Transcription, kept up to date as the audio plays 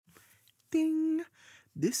Ding!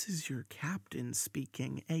 This is your captain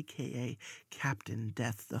speaking, aka Captain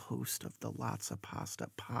Death, the host of the Lots of Pasta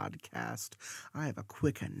podcast. I have a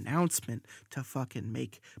quick announcement to fucking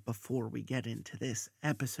make before we get into this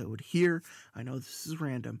episode here. I know this is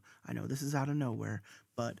random, I know this is out of nowhere,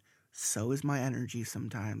 but so is my energy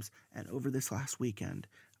sometimes, and over this last weekend,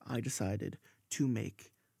 I decided to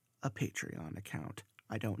make a Patreon account.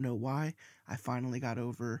 I don't know why. I finally got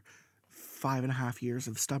over 5.5 years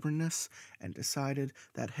of stubbornness and decided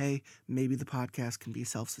that, hey, maybe the podcast can be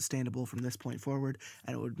self-sustainable from this point forward,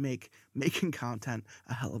 and it would make making content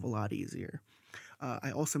a hell of a lot easier.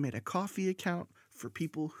 I also made a coffee account for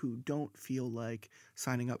people who don't feel like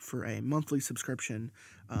signing up for a monthly subscription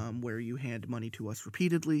where you hand money to us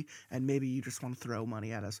repeatedly, and maybe you just want to throw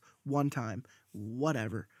money at us one time,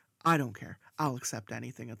 whatever. I don't care. I'll accept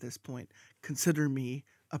anything at this point. Consider me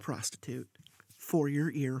a prostitute for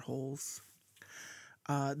your ear holes.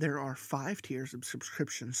 There are 5 tiers of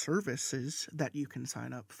subscription services that you can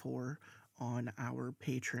sign up for on our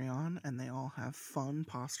Patreon, and they all have fun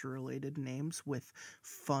pasta-related names with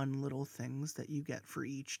fun little things that you get for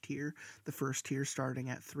each tier. The first tier, starting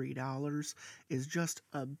at $3, is just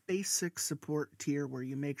a basic support tier where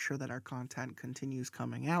you make sure that our content continues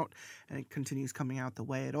coming out, and it continues coming out the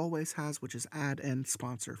way it always has, which is ad and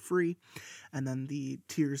sponsor free. And then the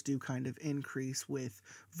tiers do kind of increase with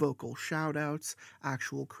vocal shout-outs,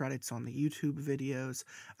 actual credits on the YouTube videos,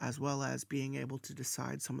 as well as being able to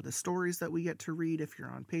decide some of the stories that we get to read if you're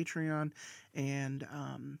on Patreon, and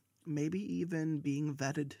maybe even being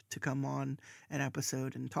vetted to come on an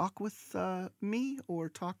episode and talk with me or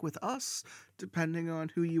talk with us, depending on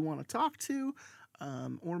who you want to talk to,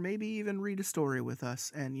 or maybe even read a story with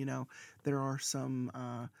us. And, you know, there are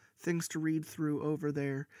some things to read through over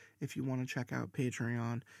there if you want to check out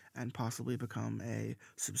Patreon and possibly become a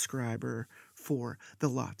subscriber for the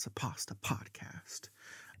Lots of Pasta podcast.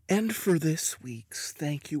 And for this week's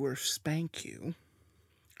thank you or spank you,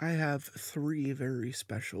 I have 3 very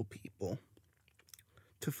special people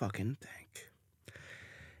to fucking thank.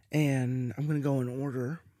 And I'm going to go in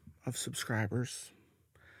order of subscribers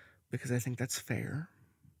because I think that's fair.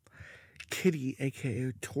 Kitty,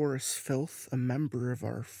 aka Taurus Filth, a member of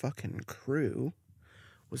our fucking crew,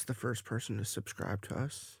 was the first person to subscribe to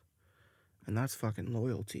us. And that's fucking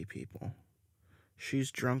loyalty, people.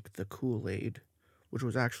 She's drunk the Kool-Aid, which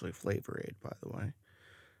was actually Flavor Aid, by the way.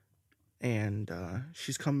 And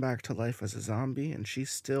she's come back to life as a zombie, and she's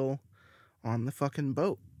still on the fucking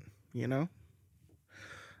boat, you know?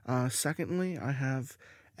 Secondly, I have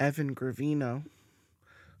Evan Gravino,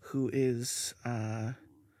 who is a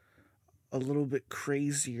little bit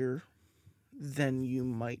crazier than you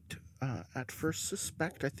might at first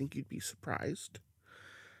suspect. I think you'd be surprised.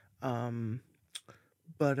 But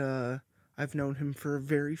I've known him for a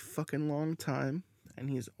very fucking long time, and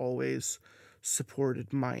he's always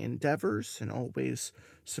supported my endeavors and always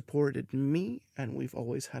supported me, and we've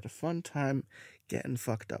always had a fun time getting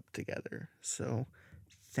fucked up together. So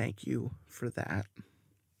thank you for that.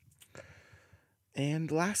 And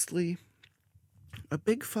lastly, a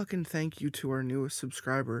big fucking thank you to our newest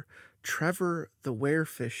subscriber, Trevor the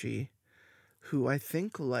Werefishy, who I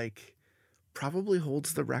think, like, probably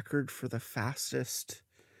holds the record for the fastest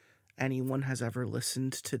anyone has ever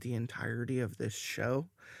listened to the entirety of this show,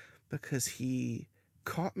 because he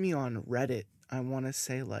caught me on Reddit, I want to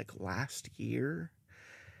say, like, last year,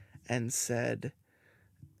 and said,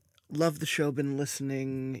 love the show, been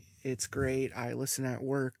listening, it's great, I listen at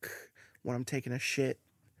work when I'm taking a shit.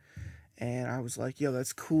 And I was like, yo,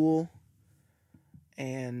 that's cool.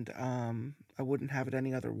 And I wouldn't have it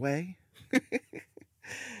any other way.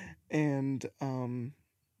 And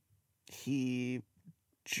he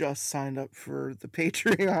just signed up for the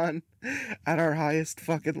Patreon at our highest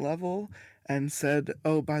fucking level and said,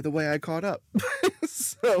 oh, by the way, I caught up.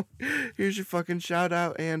 So here's your fucking shout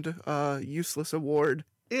out and useless award.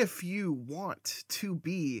 If you want to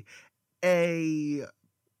be a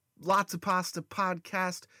Lots of Pasta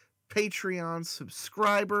podcast Patreon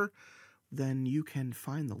subscriber, then you can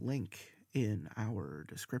find the link in our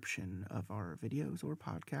description of our videos or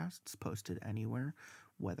podcasts posted anywhere,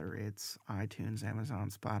 whether it's iTunes, Amazon,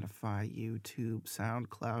 Spotify, YouTube,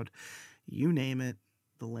 SoundCloud, you name it,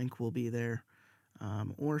 the link will be there.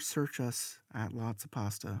 Or search us at Lots of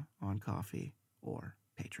Pasta on Coffee or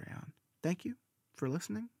Patreon. Thank you for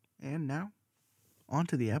listening, and now, on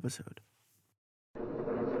to the episode. It's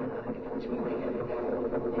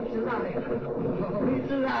alive. It's alive.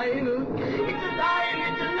 It's alive.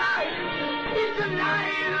 It's alive. It's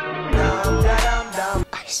alive. Dum, dum, dum.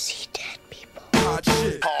 I see dead people. Hot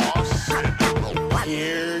shit. Oh, shit.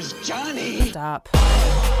 Here's Johnny. Stop.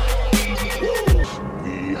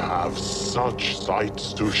 We have such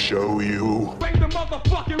sights to show you. Bring the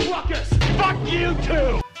motherfucking ruckus! Fuck you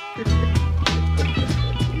too!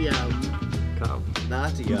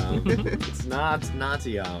 Not yum. It's not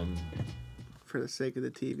yum. For the sake of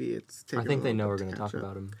the TV, it's I taking think a they little know bit we're to going to catch talk up.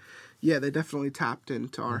 about him. Yeah, they definitely tapped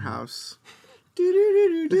into our house. They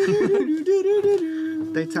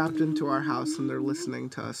tapped into our house and they're listening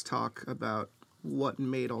to us talk about what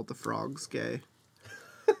made all the frogs gay.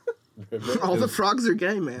 All the frogs are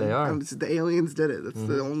gay, man. They are. The aliens did it. That's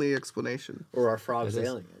the only explanation. Or are frogs It is.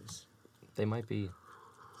 aliens? They might be.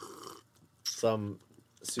 Some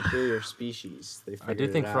superior species. They I do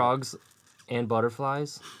think frogs and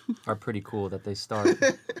butterflies are pretty cool that they start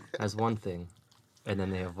as one thing and then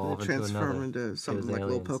they They evolve into another. transform into something like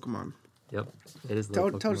aliens. little Pokemon. Yep, it is Tell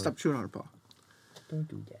little her to Pokemon. stop chewing on her paw. Don't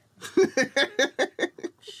do that.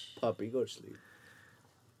 Puppy, go to sleep.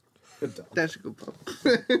 Good dog. That's a good pup.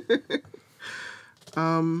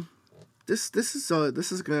 This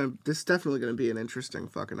is definitely gonna be an interesting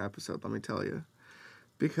fucking episode. Let me tell you,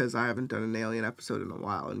 because I haven't done an alien episode in a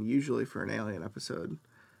while, and usually for an alien episode,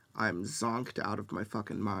 I'm zonked out of my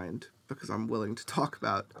fucking mind because I'm willing to talk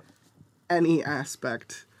about any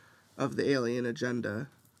aspect of the alien agenda,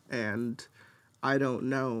 and I don't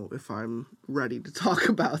know if I'm ready to talk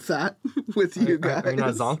about that with you guys. Are you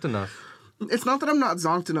not zonked enough? It's not that I'm not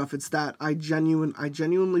zonked enough. It's that I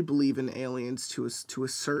genuinely believe in aliens to a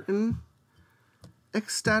certain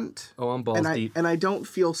extent. Oh, I'm balls deep. And I don't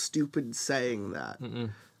feel stupid saying that.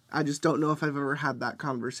 I just don't know if I've ever had that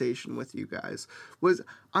conversation with you guys.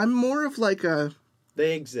 I'm more of like a.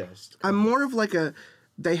 They exist. I'm more of like a.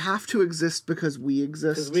 They have to exist because we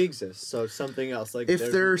exist. Because we exist. So something else like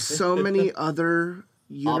if there are so many other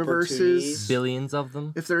universes, billions of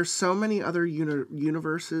them. If there are so many other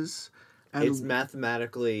universes, and it's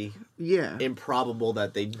mathematically yeah improbable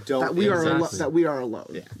that they don't that we are Exactly. that we are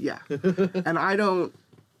alone. Yeah.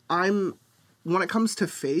 And when it comes to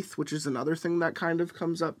faith, which is another thing that kind of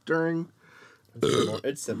comes up during.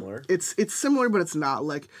 It's similar. It's similar, but it's not.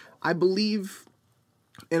 Like, I believe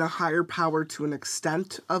in a higher power to an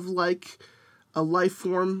extent of like a life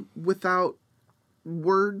form without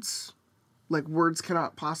words. Like, words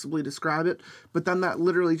cannot possibly describe it. But then that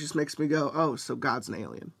literally just makes me go, oh, so God's an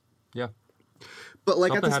alien. Yeah. But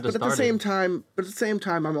like Something at had to the same start it.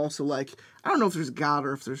 time, I'm also like, I don't know if there's God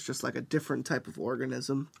or if there's just like a different type of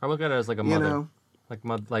organism. I look at it as like a You mother, know? like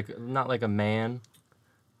not like a man,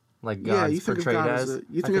 like Yeah, God's you think of portrayed God as. as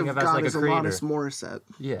you I think of as God like as a creator. Alanis Morissette.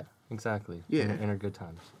 Yeah, exactly. Yeah. in her good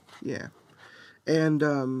times. Yeah, and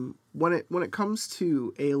when it comes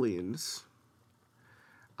to aliens,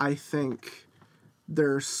 I think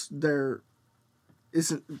there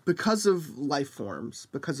isn't, because of life forms,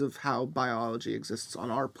 because of how biology exists on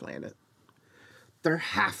our planet, there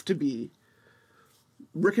have to be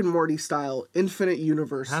Rick and Morty style infinite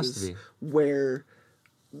universes Has to be. where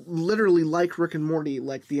literally, like Rick and Morty,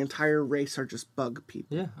 like the entire race are just bug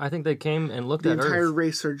people. Yeah, I think they came and looked The at entire Earth,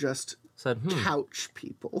 race are just said, couch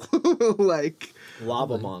people. Like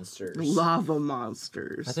Lava monsters. lava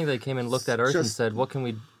monsters. I think they came and looked at Earth and Just- said, what can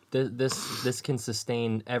we? This can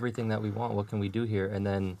sustain everything that we want. What can we do here? And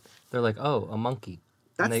then they're like, oh, a monkey.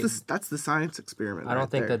 And that's the science experiment. I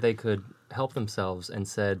don't think that they could help themselves, and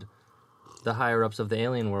said, the higher ups of the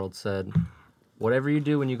alien world said, whatever you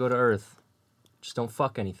do when you go to Earth, just don't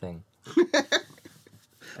fuck anything.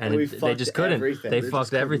 And We they just fucked couldn't. everything. They They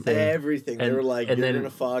fucked everything. Everything. They And- were like, and you're then- gonna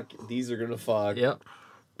fuck. These are gonna fuck. Yep.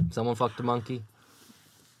 Someone fucked a monkey,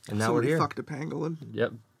 and now Somebody we're here. fucked a pangolin.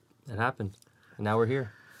 Yep, it happened, and now we're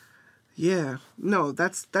here. Yeah, no,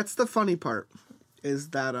 that's the funny part, is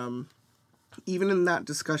that even in that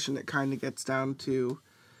discussion, it kind of gets down to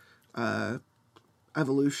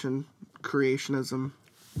evolution, creationism,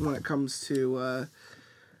 when it comes to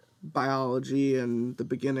biology and the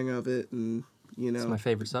beginning of it, and It's my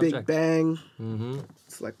favorite subject. Big Bang. Mm-hmm.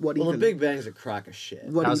 It's like what Well, even? the Big Bang's a crock of shit.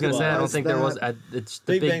 What I was gonna even say I don't was think there was. that? It's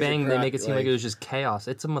the Big Big Bang's a Bang. They crack, make it seem like like- it was just chaos.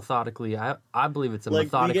 It's a methodically. I believe it's a Like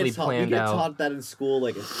methodically we get planned out. taught that in school.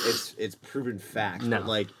 Like it's proven fact. No. But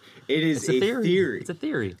like it is It's a theory. It's a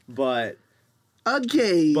theory. But A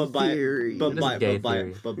gay but theory. It is a gay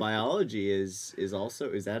theory. but biology is also,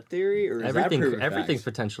 is that theory or is Everything. that proven Everything's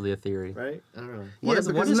fact? potentially a theory. Right? I don't know. What yeah, is-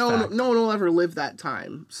 what because is no fact? one will ever live that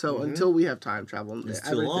time. So until we have time travel, It's too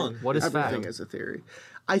everything, long. What is everything fact? is a theory.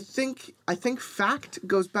 I think fact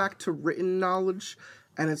goes back to written knowledge,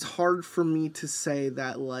 and it's hard for me to say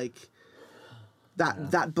that like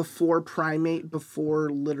that before primate, before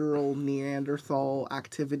literal Neanderthal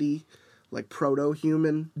activity, like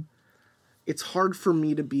proto-human. It's hard for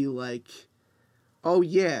me to be like, oh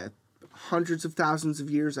yeah, hundreds of thousands of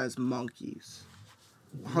years as monkeys.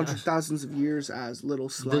 Hundreds of thousands of years as little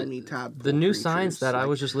slimy tadpole The new creatures. science that I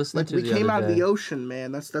was just listening to we the came other out day, of the ocean,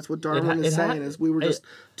 man. That's what Darwin is saying. Is we were just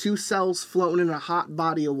two cells floating in a hot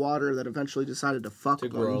body of water that eventually decided to fuck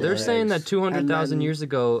one grow. day. they're saying that 200,000 then years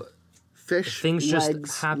ago, Fish, things legs,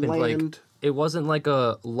 just happened. land. Like it wasn't like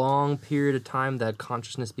a long period of time that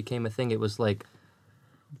consciousness became a thing. It was like,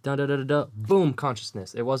 da da da da da, boom,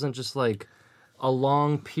 consciousness. It wasn't just like a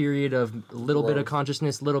long period of little bit of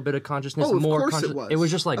consciousness, more course consciousness. it was.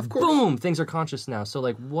 Just like, Of course. boom, things are conscious now. So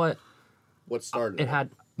like what started it had,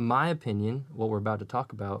 my opinion, what we're about to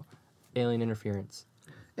talk about, alien interference.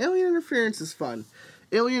 Alien interference is fun.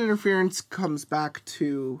 Alien interference comes back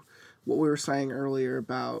to what we were saying earlier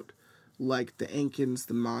about like the Incans,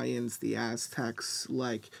 the Mayans, the Aztecs,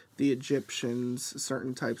 like the Egyptians,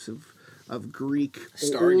 certain types of Greek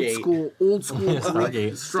Stargate. old school Stargate.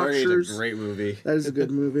 Greek structures. Stargate's a great movie. That is a good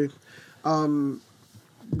movie.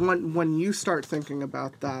 When you start thinking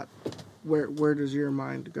about that, where does your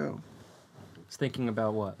mind go? It's thinking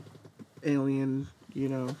about what? Alien,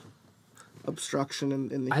 obstruction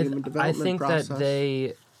in the human development process. That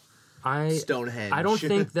they, Stonehenge. I don't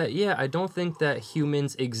think that. Yeah, I don't think that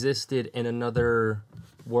humans existed in another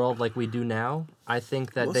world like we do now. I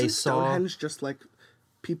think that they saw Stonehenge just like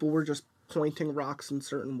people were just pointing rocks in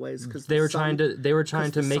certain ways because they were trying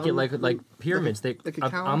to make it like pyramids. like a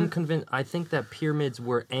I'm calendar? convinced. I think that pyramids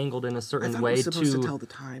were angled in a I certain thought it way was supposed to tell the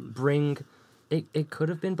time. bring. It could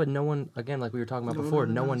have been, but no one. Again, like we were talking about before,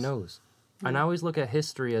 no one knows. And I always look at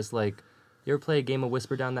history as like, you ever play a game of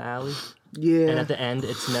Whisper Down the Alley? Yeah. And at the end,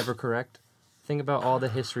 it's never correct. Think about all the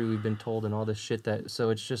history we've been told and all this shit that. So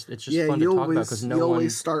it's just fun to talk about because you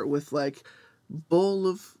always start with like bowl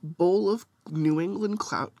of New England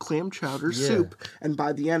clam chowder soup, and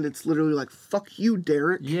by the end it's literally like fuck you,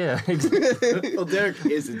 Derek. Yeah, exactly. Well, Derek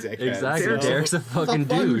is a dickhead. Exactly. So. Derek's a fucking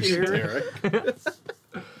douche. Derek.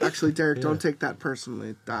 Actually, Derek, don't take that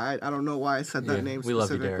personally. I don't know why I said that name we love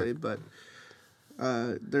you, specifically, Derek.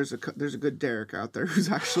 but there's a good Derek out there who's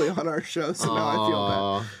actually on our show, so now I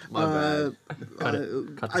feel bad. My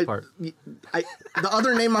bad. Cut this part. The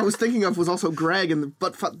other name I was thinking of was also Greg,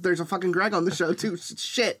 but there's a fucking Greg on the show too.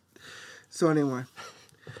 Shit. So anyway,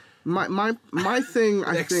 my thing,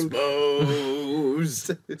 I think.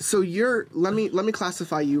 Exposed. So let me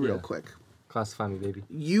classify you real quick. Classify me, baby.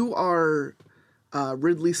 You are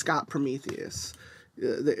Ridley Scott Prometheus.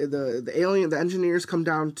 The alien, the engineers come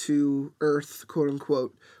down to Earth, quote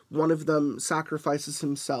unquote. One of them sacrifices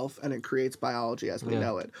himself, and it creates biology as we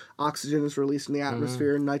know it. Oxygen is released in the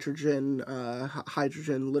atmosphere, nitrogen,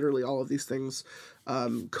 hydrogen, literally all of these things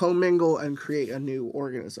commingle and create a new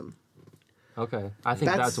organism. Okay, I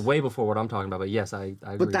think that's way before what I'm talking about, but yes, I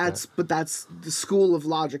agree. But that's the school of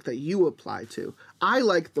logic that you apply to. I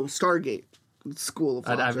like the Stargate school of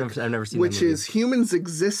logic. I've never seen which that movie. is humans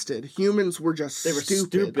existed. Humans were just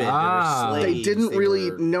stupid. They were slaves. They didn't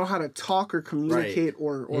really know how to talk or communicate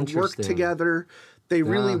or work Interesting. together. They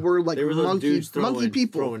really were like They were little dudes monkey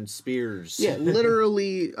people. throwing spears. Yeah,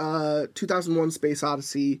 literally 2001 Space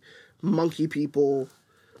Odyssey, monkey people.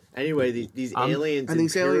 Anyway, these aliens And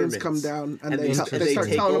these aliens pyramids, come down and they they start take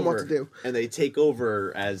telling them what over, to do. And they take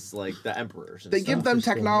over as like the emperors. And They give them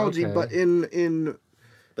Interesting, technology, okay. but in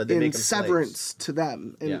but they make them severance slaves. to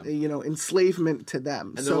them, Yeah. enslavement to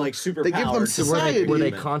them. And so they're like super they give them powered. So society. Were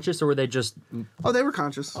they conscious or were they just? Oh, they were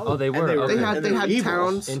conscious. Oh, they were. they were- Okay. They had and were evil.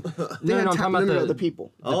 towns. In- They had I'm talking about the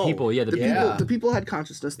people. The people, yeah, the people. Yeah. The people had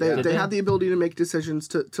consciousness. They Did they? had the ability to make decisions,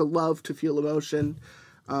 to love, to feel emotion.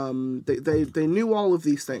 They knew all of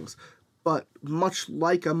these things, but much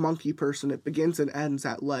like a monkey person, it begins and ends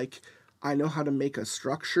at like, I know how to make a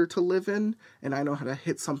structure to live in, and I know how to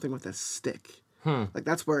hit something with a stick. Like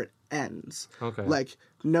that's where it ends. Okay. Like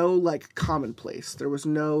no like commonplace. There was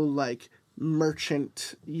no like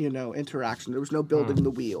merchant interaction. There was no building the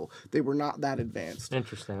wheel. They were not that advanced.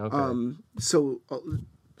 Interesting. Okay. So so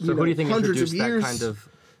who do you think hundreds of introduced years, that kind of?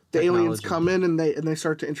 the aliens technology? come in and they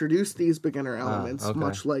start to introduce these beginner elements, okay.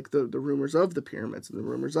 much like the rumors of the pyramids and the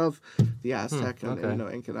rumors of the Aztec and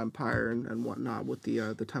okay. Incan Empire and whatnot with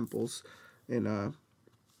the temples in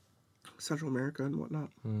Central America and whatnot.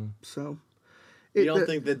 So. You don't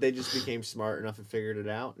think that they just became smart enough and figured it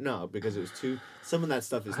out? No, because it was too. Some of that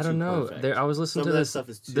stuff is. I don't know. Perfect. I was listening Some to of this. that stuff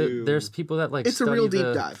is too. There's people that like. It's a study real deep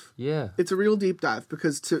the- dive. Yeah. It's a real deep dive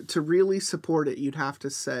because to really support it, you'd have to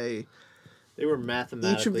say They were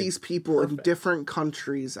mathematically. each of these people in perfect. different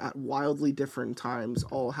countries at wildly different times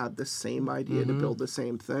all had the same idea to build the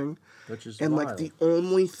same thing. Which is And wild. like the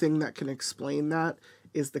only thing that can explain that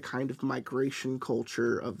is the kind of migration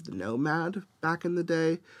culture of the nomad back in the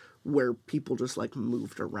day, where people just like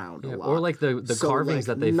moved around a lot. Or like the So, carvings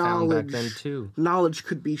like, that they found back knowledge- then too. Knowledge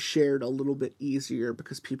could be shared a little bit easier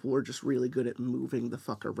because people were just really good at moving the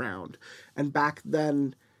fuck around. And back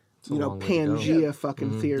then, a you know, long way to go. Pangea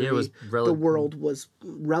fucking theory, Yeah, it was the world was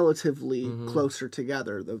relatively closer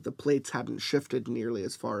together. The plates hadn't shifted nearly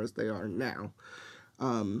as far as they are now.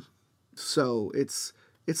 So it's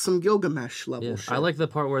some Gilgamesh level Yeah. shit. I like the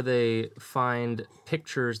part where they find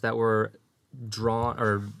pictures that were drawn,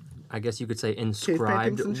 or I guess you could say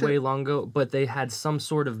inscribed paintings and shit? way long ago, but they had some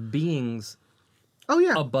sort of beings Oh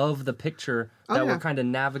yeah. above the picture that yeah. were kind of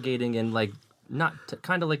navigating and like not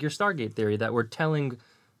kind of like your Stargate theory that were telling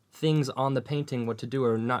things on the painting what to do,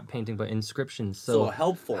 or not painting but inscriptions. So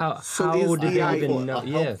helpful. So How is did the they even A know?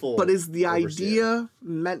 Yeah, helpful But is the overseer. idea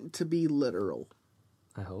meant to be literal?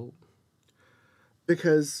 I hope.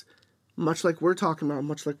 Because much like we're talking about,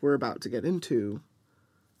 much like we're about to get into,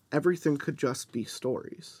 everything could just be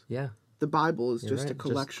stories. Yeah. The Bible is You're just right, a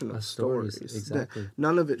collection just of stories, stories. exactly.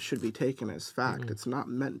 None of it should be taken as fact. It's not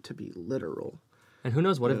meant to be literal. And who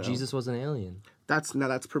knows? What if know. Jesus was an alien? That's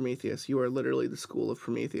Prometheus. You are literally the school of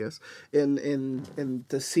Prometheus. In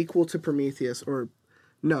the sequel to Prometheus, or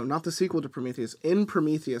no, not the sequel to Prometheus. In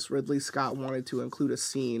Prometheus, Ridley Scott wanted to include a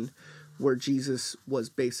scene where Jesus was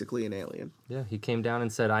basically an alien. Yeah, he came down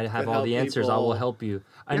and said, "I have Could all help the answers. I will people. help you."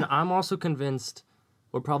 And Yeah. I'm also convinced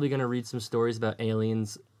we're probably going to read some stories about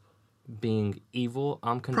aliens being evil.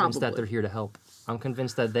 I'm convinced that Probably. they're here to help. I'm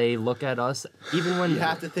convinced that they look at us, even when You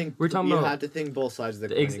have to think. we're talking you about have to think both sides of the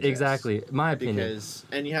coin. exist. exactly my opinion. Because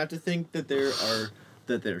and you have to think that they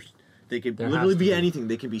could There literally has to be be. anything.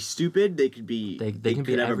 They can be stupid. They could be. They can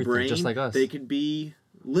be could have a everything, brain, just like us. They could be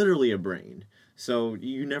literally a brain. So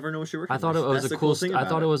you never know what you're working I thought with. it was That's a the cool. thing I about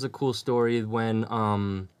thought it was a cool story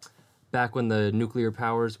when back when the nuclear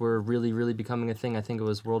powers were really becoming a thing. I think it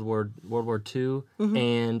was World War II,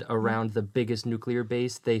 and around the biggest nuclear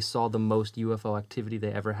base, they saw the most UFO activity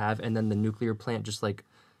they ever have, and then the nuclear plant just like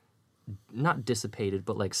not dissipated,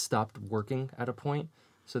 but like stopped working at a point.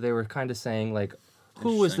 So they were kind of saying like,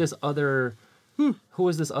 who was this other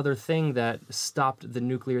thing that stopped the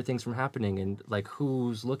nuclear things from happening, and like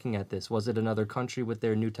who's looking at this? Was it another country with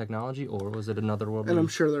their new technology, or was it another world? And I'm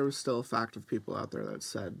sure there was still a fact of people out there that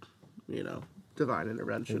said, you know, divine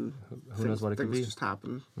intervention. Who knows what it could things be? just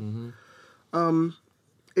happen. Mm-hmm.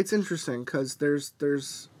 It's interesting because there's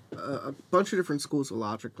a bunch of different schools of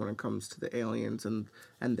logic when it comes to the aliens and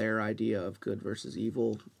their idea of good versus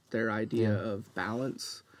evil, their idea of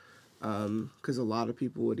balance. Because a lot of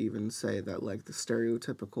people would even say that like the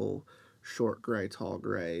stereotypical short gray, tall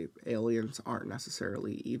gray aliens aren't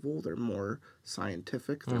necessarily evil. They're more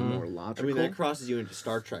scientific. They're more I logical. mean, that crosses you into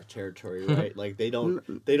Star Trek territory, right? Like they don't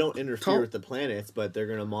interfere Tall- with the planets, but they're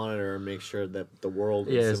gonna monitor and make sure that the world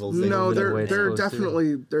and Yeah, civilization. No, moving the way there it's are supposed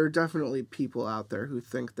to. there are definitely people out there who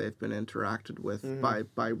think they've been interacted with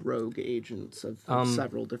by rogue agents of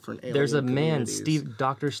several different alien There's a man, communities.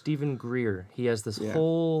 Dr. Stephen Greer. He has this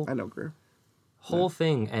whole I know Greer.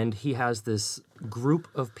 thing, and he has this group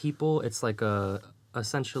of people. It's like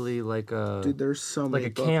essentially like a Dude, there's so many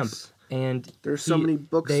like a books. camp, and There's so many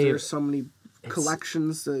books. they- There's so many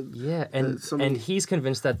collections. Yeah, and so many- and he's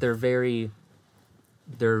convinced that they're good.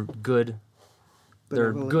 They're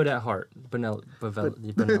Benevolent. good at heart. Benevolent.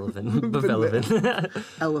 Benevolent.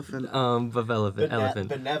 Elephant. Elephant.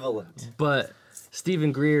 Benevolent. But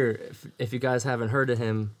Stephen Greer, if you guys haven't heard of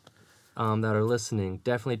him, that are listening,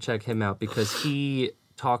 definitely check him out because he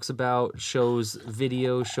talks about, shows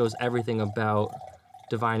videos, shows everything about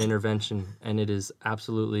divine intervention, and it is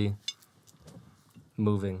absolutely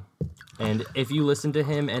moving. And if you listen to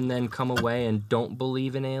him and then come away and don't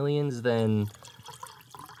believe in aliens, then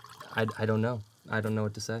I don't know. I don't know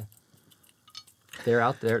what to say. They're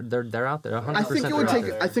out there. They're out there. 100%. I think it would they're out take.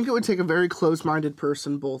 there. I think it would take a very closed-minded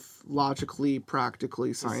person, both logically,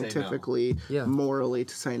 practically, say no. scientifically, Yeah. morally,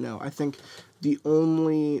 to say no. I think the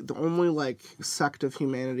only like sect of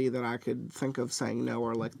humanity that I could think of saying no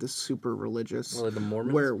are like the super religious, Well, like the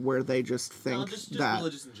Mormons? where they just think just that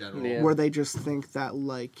religious in general. Yeah. where they just think that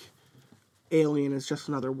like alien is just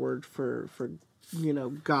another word for you know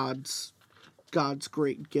God's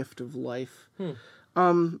great gift of life.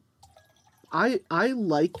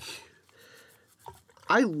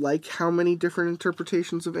 I like how many different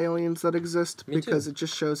interpretations of aliens that exist because it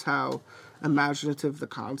just shows how imaginative the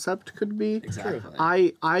concept could be. Exactly.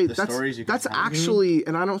 That's stories you can tell. actually,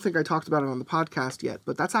 and I don't think I talked about it on the podcast yet,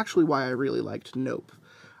 but that's actually why I really liked Nope.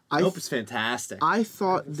 Nope, it's fantastic. I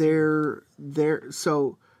thought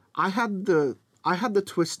so I had the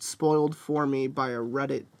twist spoiled for me by a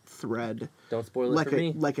Reddit thread. Don't spoil it like for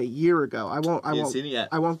me. like a year ago. I won't seen it yet.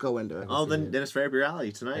 I won't go into it. Oh, then it's right up your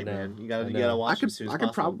alley tonight, man. You gotta watch it as soon as I could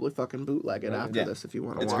possible. probably fucking bootleg it after this if you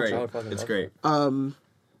want to It's watch great. it. It's great.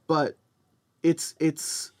 But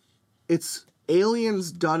it's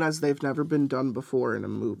aliens done as they've never been done before in a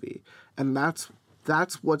movie, and that's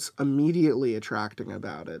what's immediately attracting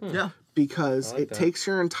about it. Yeah, because it takes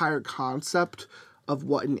your entire concept of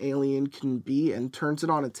what an alien can be and turns it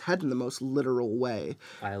on its head in the most literal way.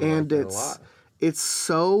 I like it a lot. It's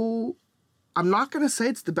so. I'm not gonna say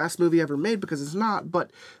it's the best movie ever made because it's not,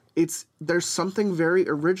 but there's something very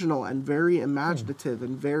original and very imaginative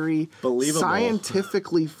and very believable.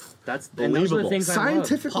 Scientifically. That's And those are the things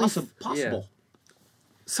scientifically possible.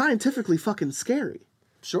 Scientifically fucking scary.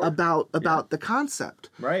 Sure. About the concept.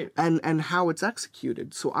 Right. And how it's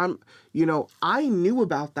executed. So I knew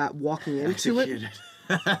about that walking into it.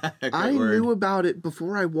 I knew about it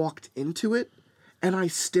before I walked into it, and I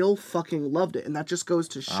still fucking loved it. And that just goes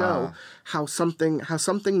to show how something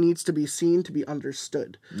needs to be seen to be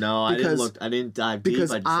understood. No, I didn't dive deep. I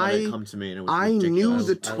just let it come to me, and it was ridiculous. knew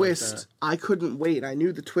the twist. I couldn't wait. I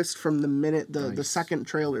knew the twist from the minute the second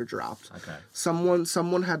trailer dropped. Okay.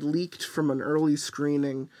 Someone had leaked from an early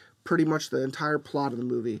screening pretty much the entire plot of the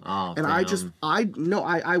movie. Oh, and damn.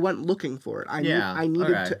 I went looking for it. I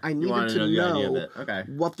needed to know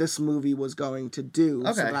what this movie was going to do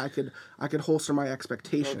so that I could holster my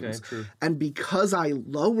expectations. Okay, true. And because I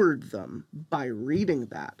lowered them by reading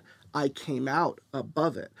that, I came out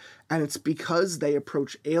above it. And it's because they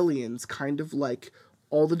approach aliens kind of like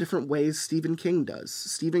all the different ways Stephen King does.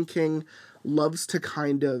 Stephen King loves to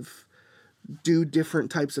kind of do different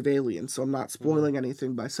types of aliens, so I'm not spoiling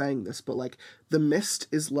anything by saying this, but like The Mist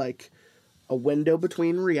is like a window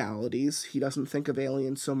between realities. He doesn't think of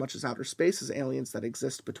aliens so much as outer space as aliens that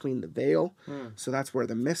exist between the veil. So that's where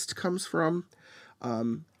The Mist comes from.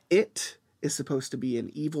 It is supposed to be an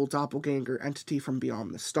evil doppelganger entity from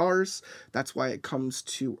beyond the stars. That's why it comes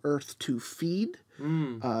to Earth to feed.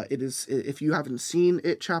 It is, if you haven't seen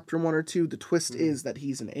It Chapter 1 or 2, the twist is that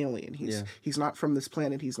he's an alien. He's not from this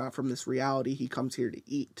planet. He's not from this reality. He comes here to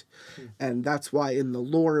eat. And that's why in the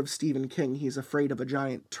lore of Stephen King, he's afraid of a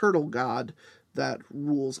giant turtle god that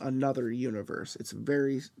rules another universe. It's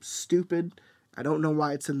very stupid. I don't know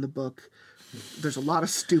why it's in the book. There's a lot of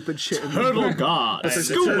stupid shit in the book. God. But there's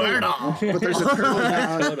a turtle god. It's a turtle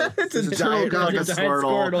god. It's a giant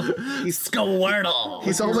Squirtle. He's Squirtle.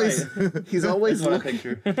 He's always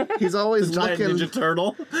looking. He's always Giant looking. Ninja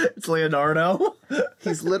Turtle. It's Leonardo.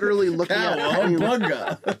 He's literally looking at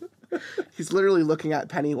Bunga. He's literally looking at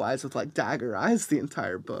Pennywise with like dagger eyes the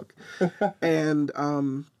entire book. And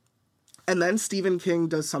then Stephen King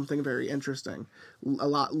does something very interesting. A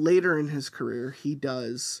lot later in his career, he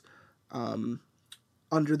does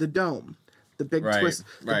Under the Dome. The big twist.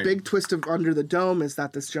 The big twist of Under the Dome is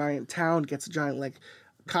that this giant town gets a giant like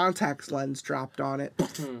contact lens dropped on it,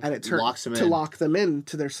 and it turns to lock them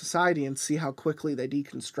into their society and see how quickly they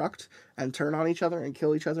deconstruct and turn on each other and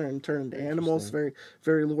kill each other and turn into animals. Very,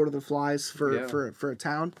 very Lord of the Flies for a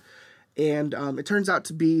town. And it turns out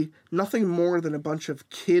to be nothing more than a bunch of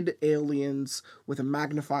kid aliens with a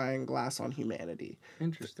magnifying glass on humanity.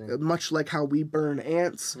 Interesting. Much like how we burn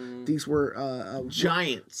ants, these were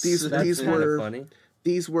giants. These were funny.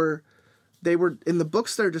 They were in the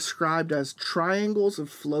books. They're described as triangles of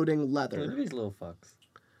floating leather. Look at these little fucks.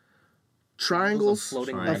 Triangles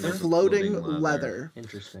of floating leather.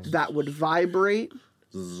 Interesting. That would vibrate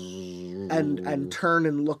and turn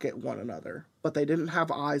and look at one another. But they didn't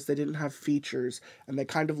have eyes, they didn't have features, and they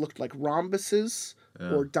kind of looked like rhombuses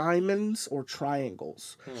or diamonds or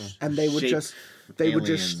triangles. And they would just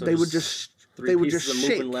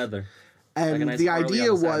shake. Leather. And like a nice the Harley idea on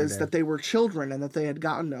a was Saturday. that they were children and that they had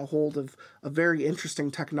gotten a hold of a very interesting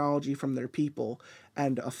technology from their people.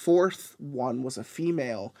 And a fourth one was a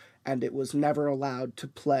female, and it was never allowed to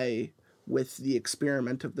play with the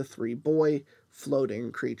experiment of the three boy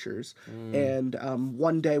floating creatures. And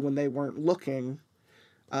one day when they weren't looking,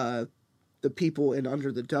 the people in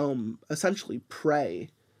Under the Dome essentially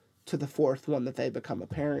pray to the fourth one that they become a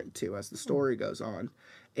parent to as the story goes on,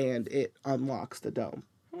 and it unlocks the dome.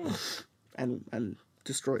 And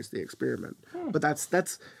destroys the experiment. But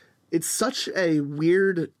it's such a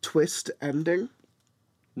weird twist ending.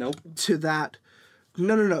 Nope. To that.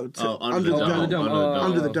 No. Under the Dome.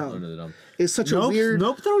 Under the Dome. It's such a weird.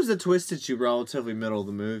 Nope throws the twist at you relatively middle of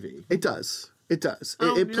the movie. It does. It plays.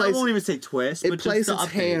 I won't even say twist. It but plays just the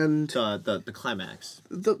its update, hand. The climax.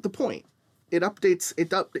 The point. It updates. It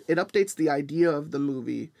updates the idea of the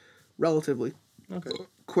movie relatively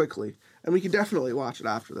quickly, and we can definitely watch it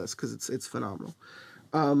after this because it's phenomenal.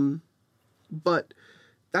 But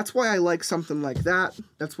that's why I like something like that.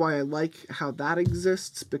 That's why I like how that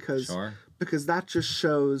exists, because that just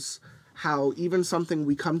shows how even something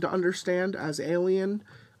we come to understand as alien,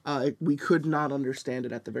 we could not understand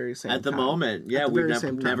it at the very same time. At the moment, yeah, we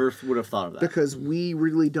never would have thought of that. Because we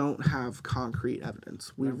really don't have concrete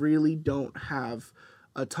evidence. We really don't have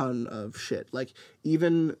a ton of shit. Like,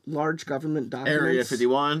 even large government documents... Area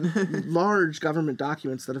 51. large government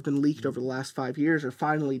documents that have been leaked over the last 5 years are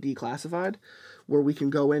finally declassified, where we can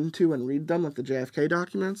go into and read them, like the JFK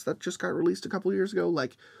documents that just got released a couple years ago.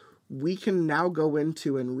 Like, we can now go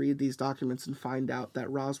into and read these documents and find out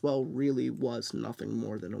that Roswell really was nothing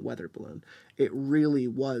more than a weather balloon. It really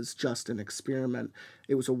was just an experiment.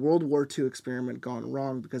 It was a World War II experiment gone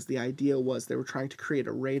wrong, because the idea was they were trying to create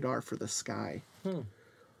a radar for the sky.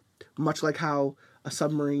 Much like how a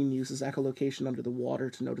submarine uses echolocation under the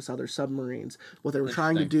water to notice other submarines. What they were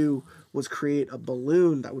trying to do was create a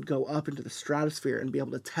balloon that would go up into the stratosphere and be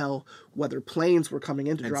able to tell whether planes were coming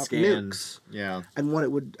in to drop nukes. Yeah. And what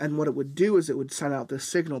it would do is it would send out this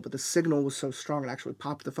signal, but the signal was so strong it actually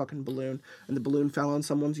popped the fucking balloon, and the balloon fell on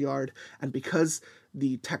someone's yard. And because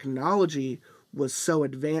the technology was so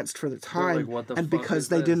advanced for the time, and because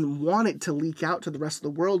they didn't want it to leak out to the rest of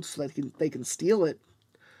the world so that they can steal it,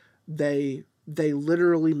 they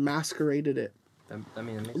literally masqueraded it,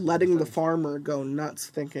 letting the farmer go nuts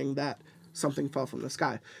thinking that something fell from the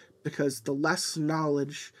sky. Because the less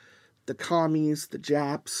knowledge the commies, the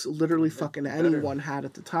Japs, literally fucking anyone had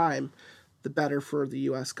at the time, the better for the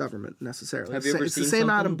U.S. government, necessarily. It's the same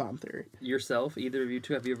atom bomb theory. Yourself, either of you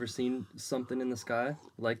two, have you ever seen something in the sky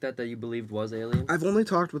like that you believed was alien? I've only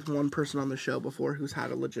talked with one person on the show before who's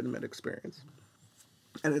had a legitimate experience.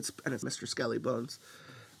 And it's Mr. Skelly Bones.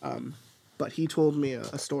 But he told me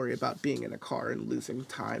a story about being in a car and losing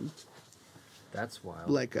time. That's wild.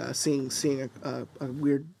 Like seeing a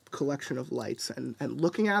weird collection of lights and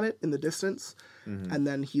looking at it in the distance. Mm-hmm. And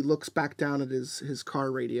then he looks back down at his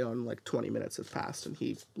car radio and like 20 minutes have passed and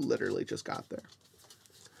he literally just got there.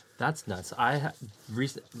 That's nuts.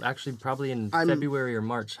 Actually probably in February or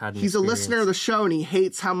March had an He's experience. A listener of the show and he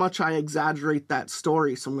hates how much I exaggerate that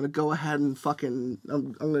story. So I'm going to go ahead and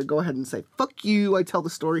I'm going to go ahead and say, fuck you. I tell the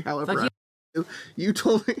story however you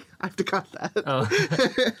told me. I have to cut that. Oh. What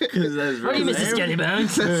do you, Mrs. Skelly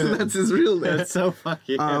Bones? That's his real name. That's so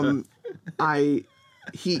fucking I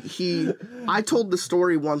told the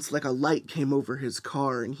story once, like a light came over his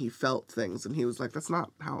car and he felt things and he was like, that's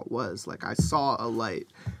not how it was. Like I saw a light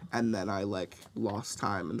and then I like lost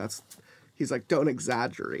time and he's like, don't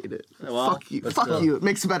exaggerate it. Well, fuck you. It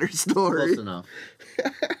makes a better story. Close enough.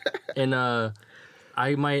 And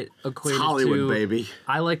I might equate it's Hollywood, it to, baby.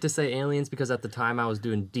 I like to say aliens because at the time I was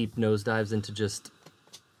doing deep nosedives into just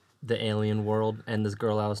the alien world, and this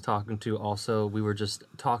girl I was talking to also, we were just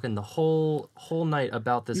talking the whole night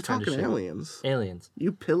about this kind of shit. You talking aliens? Aliens.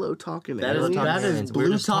 You pillow talking aliens? That is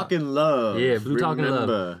blue talking love. Yeah, blue talking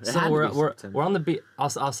love. It So we're on the beach.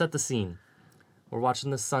 I'll set the scene. We're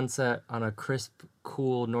watching the sunset on a crisp,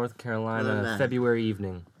 cool North Carolina February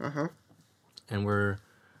evening. Uh-huh. And we're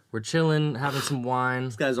chilling, having some wine.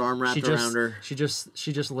 This guy's arm wrapped around her. She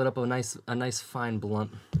just lit up a nice fine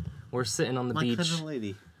blunt. We're sitting on the beach. My cousin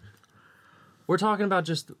lady. We're talking about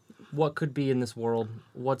just what could be in this world,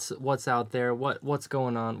 what's out there, what's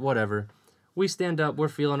going on, whatever. We stand up, we're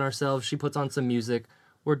feeling ourselves. She puts on some music.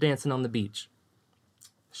 We're dancing on the beach.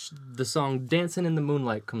 The song "Dancing in the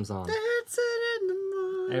Moonlight" comes on. Dancing in the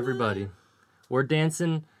moonlight. Everybody, we're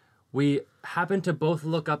dancing. We happen to both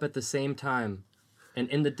look up at the same time, and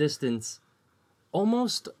in the distance,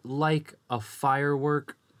 almost like a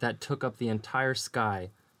firework that took up the entire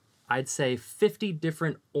sky, I'd say 50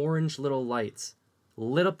 different orange little lights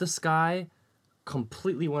lit up the sky,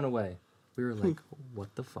 completely went away. We were like,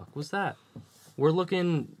 what the fuck was that? We're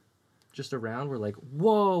looking just around. We're like,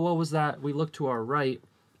 whoa, what was that? We look to our right.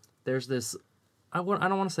 There's this, I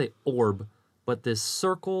don't want to say orb, but this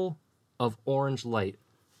circle of orange light.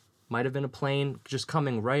 Might have been a plane just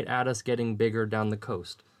coming right at us, getting bigger down the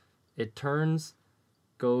coast. It turns,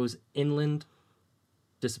 goes inland,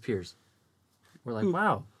 disappears. We're like,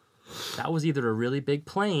 wow, that was either a really big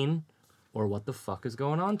plane or what the fuck is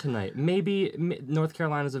going on tonight? Maybe North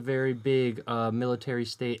Carolina's a very big military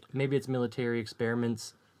state. Maybe it's military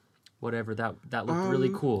experiments, whatever. That looked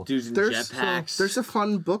really cool. Dudes in jetpacks. There's a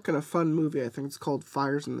fun book and a fun movie. I think it's called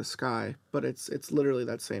Fires in the Sky, but it's literally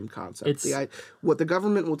that same concept. What the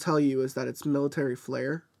government will tell you is that it's military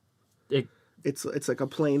flair. It's like a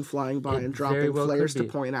plane flying by It and very dropping well flares could to be.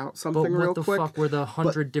 point out But something what real the quick. fuck were the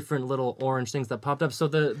 100 different little orange things that popped up? So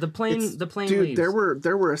the plane Dude, leaves.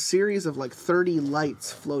 there were a series of like 30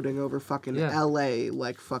 lights floating over fucking Yeah. LA,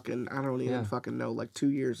 like fucking I don't even Yeah. fucking know, like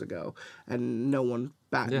 2 years ago, and no one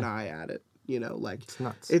bat an Yeah. eye at it. You know, like It's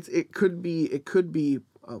nuts. It could be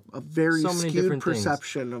a very So many skewed different things.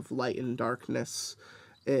 perception of light and darkness.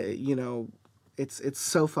 You know, it's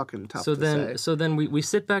so fucking tough So to then say. so then we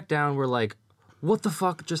sit back down, we're like, what the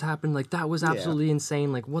fuck just happened? Like that was absolutely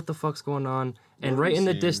insane. Like what the fuck's going on? And right in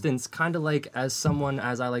the distance, kind of like as someone,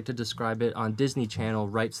 as I like to describe it on Disney Channel,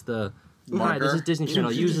 writes the hi, this is Disney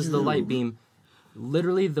Channel, uses the light beam.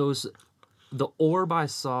 Literally the orb I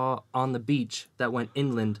saw on the beach that went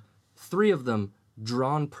inland, 3 of them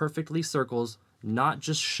drawn perfectly circles, not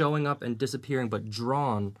just showing up and disappearing, but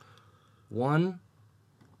drawn. 1,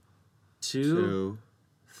 2,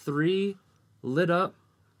 3, lit up,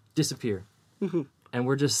 disappear. And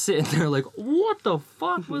we're just sitting there like, what the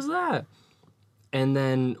fuck was that? And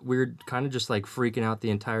then we're kind of just like freaking out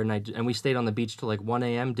the entire night. And we stayed on the beach till like 1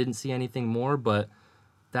 a.m. Didn't see anything more, but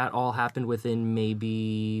that all happened within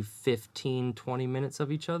maybe 15, 20 minutes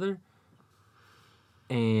of each other.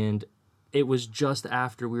 And it was just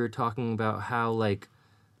after we were talking about how like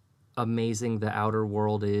amazing the outer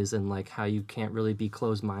world is and like how you can't really be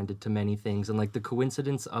closed-minded to many things. And like the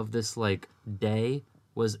coincidence of this like day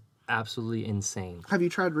was absolutely insane. Have you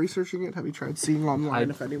tried researching it? Have you tried seeing online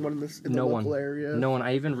if anyone in the local area? No one.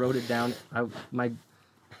 I even wrote it down.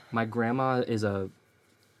 My grandma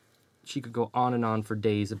she could go on and on for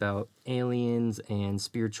days about aliens and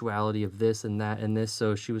spirituality of this and that and this.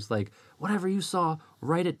 So she was like, whatever you saw,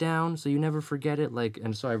 write it down so you never forget it. Like,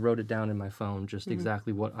 and so I wrote it down in my phone, just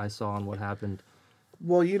exactly what I saw and what happened.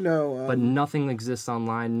 Well, you know... but nothing exists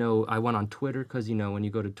online. No, I went on Twitter because, you know, when you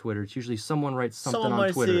go to Twitter, it's usually someone writes something Someone on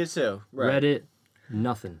might Twitter. see it too. Right. Reddit,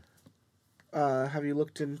 nothing. have you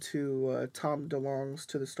looked into Tom DeLonge's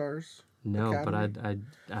To the Stars? No, Academy?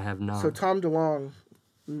 but I have not. So Tom DeLonge,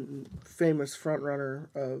 famous frontrunner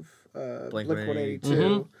of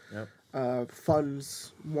Blink-182,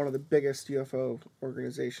 funds one of the biggest UFO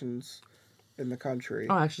organizations in the country.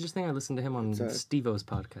 Oh, I actually just think I listened to him on Steve-O's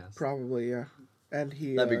podcast. Probably, yeah. And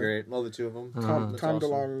he... That'd be great. Love the two of them. Tom awesome.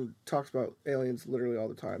 DeLonge talks about aliens literally all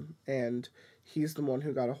the time. And he's the one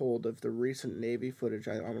who got a hold of the recent Navy footage,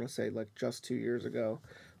 I want to say like just 2 years ago,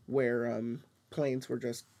 where planes were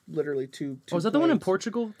just literally two Oh, is that the one in planes.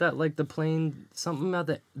 Portugal? That like the plane, something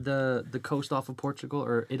about the coast off of Portugal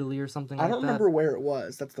or Italy or something like I that? don't remember where it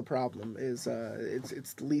was. That's the problem. Is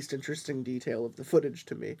it's the least interesting detail of the footage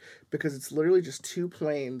to me, because it's literally just 2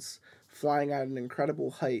 planes flying at an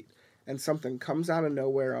incredible height, and something comes out of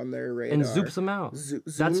nowhere on their radar And zoops them out.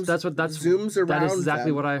 zooms around. That is exactly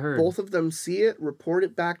them. what I heard. Both of them see it, report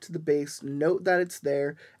it back to the base, note that it's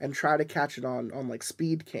there, and try to catch it on like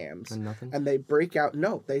speed cams. And nothing? And they break out.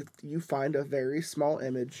 No, you find a very small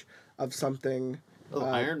image of something.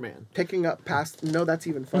 Iron Man. Picking up past. No, that's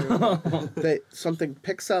even funnier. That something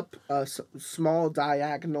picks up small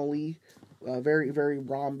diagonally, very very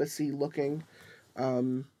rhombusy looking,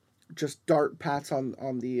 just dart paths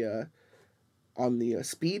on the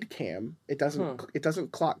speed cam. It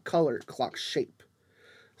doesn't clock color, it clocks shape.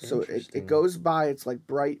 So it goes by. It's like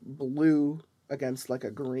bright blue against like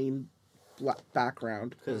a green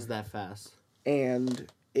background, Because it's that fast. and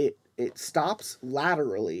it stops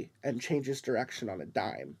laterally and changes direction on a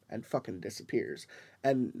dime and fucking disappears.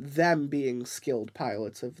 And them being skilled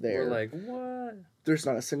pilots of their... We're like, what? There's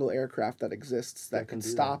not a single aircraft that exists that can do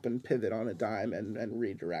stop and pivot on a dime and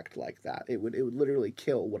redirect like that. It would literally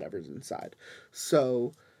kill whatever's inside.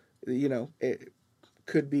 So, you know, it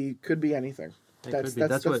could be anything. That's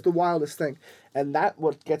the wildest thing. And that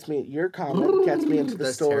what gets me... Your comment gets me into the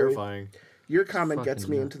That's story. terrifying. Your comment Fucking gets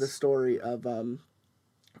me into the nuts. story of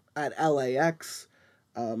at LAX,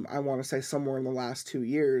 I want to say somewhere in the last 2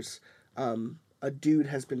 years, a dude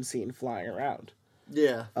has been seen flying around.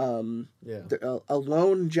 Yeah. A lone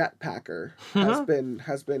jetpacker has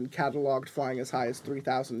been cataloged flying as high as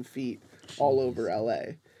 3,000 feet all over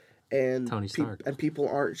LA, and Tony Stark. And people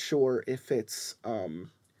aren't sure if it's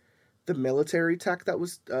the military tech that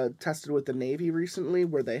was tested with the Navy recently,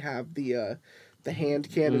 where they have the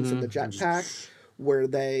hand cannons in the jetpack, where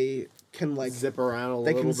they can like Zip around a little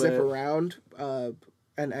they bit. can zip around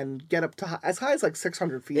and get up to as high as like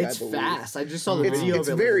 600 feet. It's I believe. fast. I just saw the video It's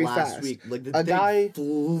of it very last fast. week. Like the A thing guy-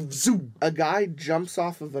 flew, zoom. A guy jumps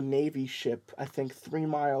off of a Navy ship, I think 3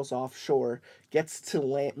 miles offshore, gets to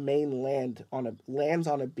lands on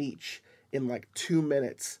a beach in like 2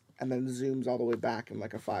 minutes, and then zooms all the way back in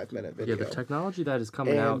like a 5-minute video. Yeah, the technology that is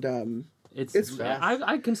coming out. And It's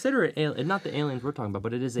I consider it not the aliens we're talking about,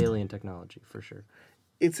 but it is alien technology for sure.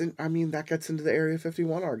 I mean, that gets into the Area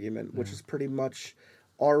 51 argument, which is pretty much,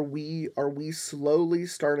 are we slowly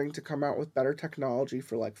starting to come out with better technology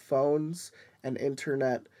for like phones and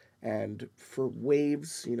internet and for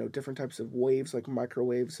waves, you know, different types of waves like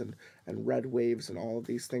microwaves and red waves and all of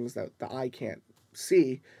these things that the eye can't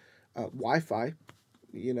see, Wi-Fi,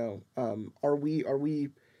 you know, are we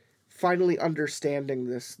finally understanding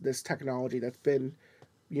this technology that's been,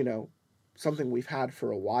 you know, something we've had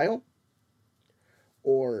for a while?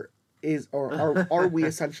 Or are we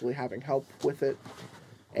essentially having help with it?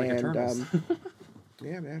 Like and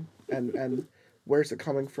yeah, man. And where's it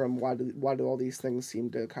coming from? Why do all these things seem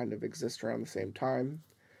to kind of exist around the same time?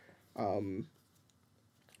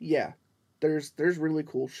 Yeah, there's really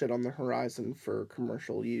cool shit on the horizon for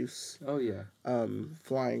commercial use. Oh yeah.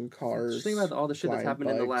 Flying cars. Just think about all the shit that's happened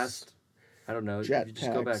in the last, I don't know, if you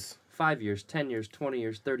just go back jetpacks. 5 years, 10 years, 20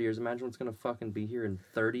 years, 30 years. Imagine what's gonna fucking be here in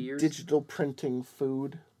 30 years. Digital printing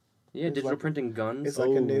food. Yeah, digital printing guns. It's like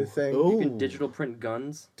a new thing. You can digital print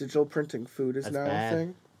guns. Digital printing food is That's now bad. a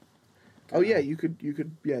thing. Oh yeah, you could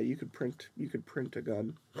print a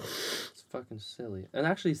gun. It's fucking silly. And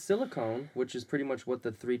actually, silicone, which is pretty much what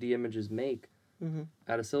the 3D images make,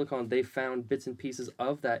 out of silicone, they found bits and pieces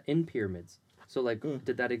of that in pyramids. So like,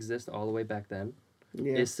 did that exist all the way back then?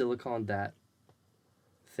 Yeah. Is silicone that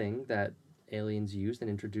thing that aliens used and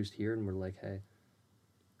introduced here, and we're like, hey,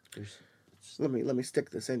 there's, Let me stick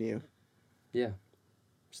this in you. yeah,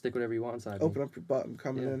 stick whatever you want inside. Open up your butt. I'm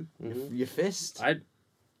coming in. Mm-hmm. Your fist.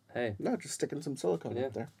 Hey, No, just sticking some silicone Yeah.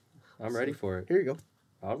 up there. I'm ready for it. Here you go.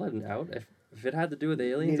 I'll let it out. If it had to do with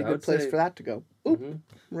aliens, Need a I good would place say, for that to go. Oop, Mhm.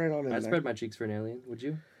 right on in I'd there. spread my cheeks for an alien. Would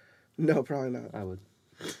you? No, probably not. I would.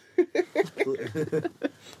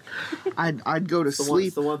 I'd go to It's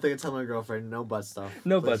sleep. the one thing I tell my girlfriend: no butt stuff.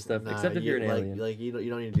 No Please, butt stuff, except if you're an alien. Like you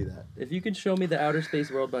don't need to do that. If you can show me the outer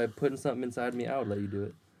space world by putting something inside me, I would let you do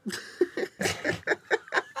it.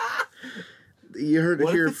 You heard it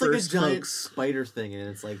What here if it's like a first, giant folks. spider thing and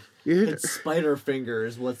it's like You heard it's spider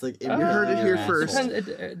fingers? What's like? You heard it here first.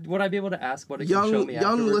 Would I be able to ask what it can show Young me young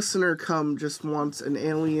afterwards? listener come just wants an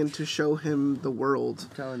alien to show him the world.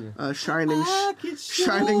 I'm telling you. Shining, can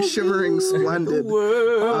shining, show shimmering, you splendid. the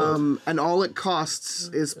world. And all it costs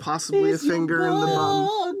is possibly a finger in the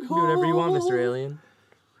bum. Do whatever you want, Mr. Alien.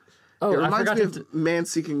 Oh, It I reminds forgot me to... of Man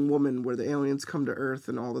Seeking Woman, where the aliens come to Earth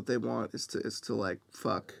and all that they want is to like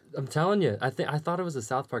fuck. I'm telling you, I thought it was a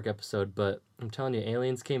South Park episode, but I'm telling you,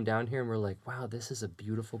 aliens came down here and were like, wow, this is a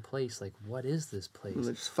beautiful place. Like, what is this place? And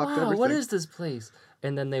they just fucked Wow, everything. what is this place?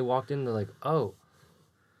 And then they walked in and they're like, oh,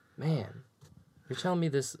 man, you're telling me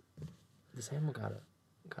this animal got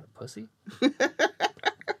a pussy?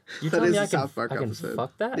 You That telling is me a I can, South Park I can episode.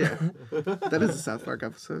 fuck that? Yeah. That is a South Park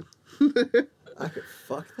episode. I could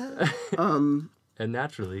fuck that. And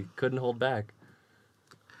naturally, couldn't hold back.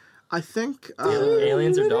 I think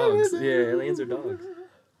Aliens are dogs. Yeah, aliens are dogs.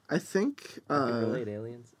 I think I can relate,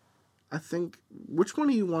 aliens. I think which one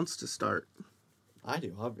of you wants to start? I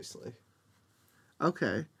do, obviously.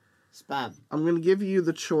 Okay. Spam. I'm going to give you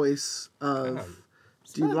the choice of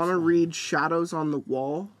do you want to read Shadows on the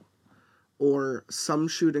Wall or Some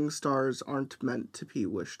Shooting Stars Aren't Meant to Be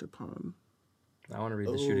Wished Upon? I want to read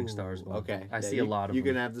the Shooting Stars one. Okay. I yeah, see you, a lot of You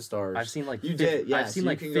them. can have the stars. I've seen like you did. Yeah, I've seen so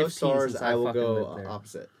like you can go 15 stars. since I will fucking go lived there.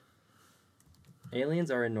 opposite.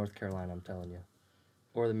 Aliens are in North Carolina, I'm telling you.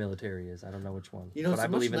 Or the military is. I don't know which one. You know, but it's I a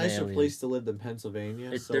much believe in the nicer aliens. place to live than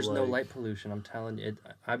Pennsylvania. So There's no like, light pollution, I'm telling you.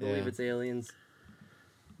 I believe Yeah. it's aliens.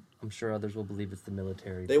 I'm sure others will believe it's the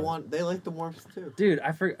military. They but- they like the warmth too. Dude,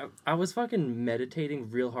 I was fucking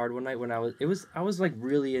meditating real hard one night when I was like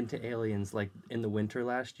really into aliens like in the winter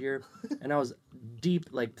last year, and I was deep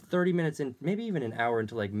like 30 minutes in, maybe even an hour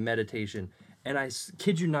into like meditation, and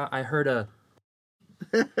kid you not, I heard a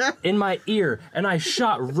in my ear, and I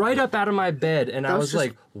shot right up out of my bed, and I was was just-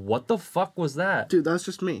 like, what the fuck was that? Dude, that's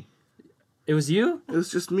just me. It was you? It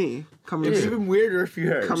was just me coming It's to even weirder if you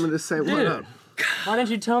heard. coming to say what Dude. up. Why didn't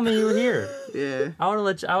you tell me you were here? Yeah. I would have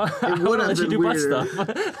let you. I would would have let you been do butt weirder. stuff.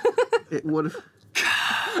 It would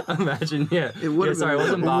have Imagine, yeah. It would yeah, have sorry, it been-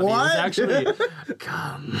 wasn't Bobby. What? It was actually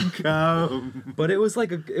come. But it was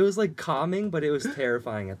like calming, but it was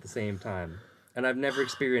terrifying at the same time. And I've never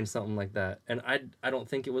experienced something like that. And I don't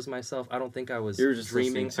think it was myself. I don't think I was You were just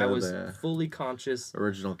dreaming. listening I to was the- fully conscious.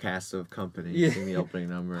 Original cast of Company Yeah. sing the opening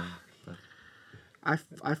number. But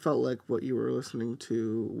I felt like what you were listening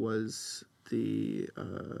to was the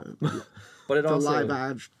But it also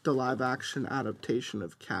live action adaptation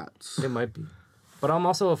of Cats. it might be. But I'm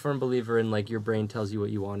also a firm believer in like your brain tells you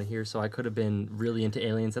what you want to hear. So I could have been really into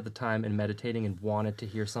aliens at the time and meditating and wanted to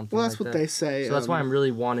hear something. Well, that's like what that. they say. So that's why I'm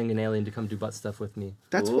really wanting an alien to come do butt stuff with me.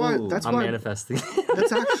 That's Ooh. why. That's I'm why. manifesting.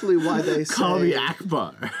 That's actually why they say. Call me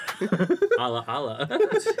Akbar. Allah, Allah.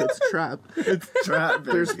 It's trap. It's trap.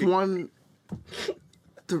 There's one.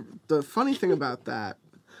 The funny thing about that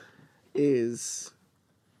is,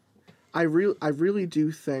 I really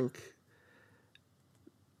do think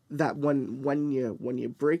that when you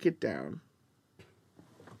break it down,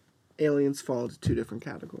 aliens fall into two different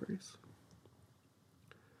categories.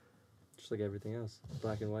 Just like everything else,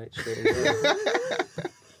 black and white, straight and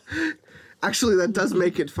gray. Actually, that does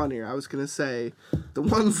make it funnier. I was gonna say the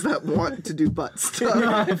ones that want to do butt stuff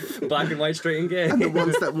Black and white, straight and gay. and the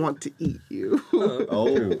ones that want to eat you.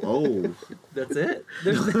 Oh. That's it.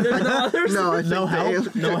 There's no others. No, I think No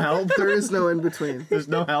help? No help? There is no in between. There's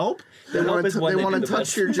no help? They help want is to, when they they want do to the touch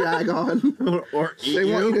butt. your jag on. Or eat They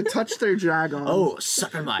you? want you to touch their jag on. Oh,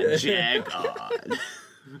 sucking my jag on.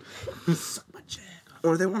 Suck my jag on.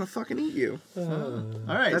 Or they want to fucking eat you. All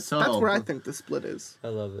right, That's where I think the split is. I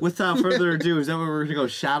love it. Without further ado, is that where we're going to go?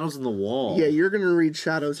 Shadows on the wall. Yeah, you're gonna read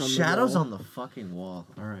shadows on Shadows the wall. on the fucking wall.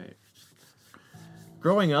 All right.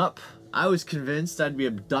 Growing up, I was convinced I'd be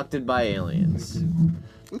abducted by aliens.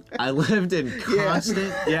 I lived in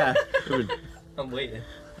constant... Yeah. I'm waiting.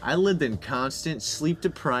 I lived in constant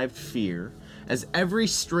sleep-deprived fear as every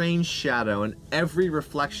strange shadow and every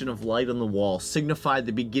reflection of light on the wall signified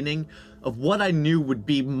the beginning of what I knew would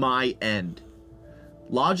be my end.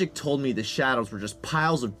 Logic told me the shadows were just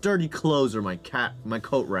piles of dirty clothes or my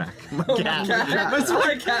coat rack. My cat. That's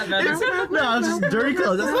my cat, man. No, it's just dirty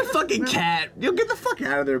clothes. That's my fucking cat. You'll get the fuck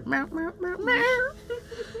out of there.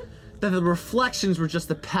 That the reflections were just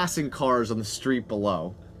the passing cars on the street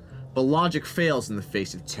below. But logic fails in the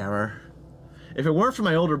face of terror. If it weren't for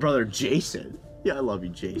my older brother, Jason. Yeah, I love you,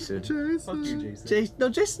 Jason. Fuck you,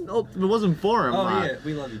 Jason. Jason. Oh, if it wasn't for him. Oh, yeah,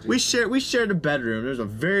 we love you, Jason. We shared a bedroom. There's a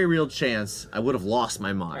very real chance I would have lost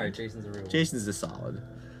my mind. Alright, Jason's a real one. Jason's a solid.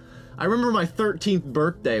 I remember my 13th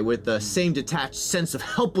birthday with the same detached sense of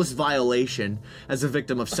helpless violation as a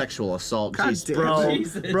victim of sexual assault. God Jeez, damn. bro,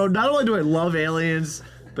 Jesus. bro, not only do I love aliens,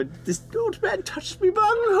 but this old man touched me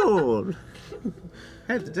bunghole.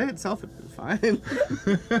 Hey, the day itself had been fine.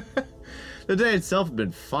 The day itself had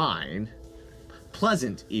been fine.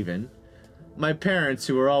 Pleasant, even. My parents,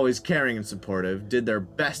 who were always caring and supportive, did their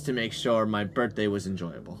best to make sure my birthday was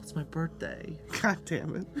enjoyable. It's my birthday. God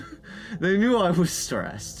damn it. They knew I was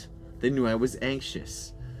stressed. They knew I was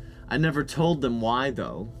anxious. I never told them why,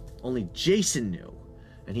 though. Only Jason knew,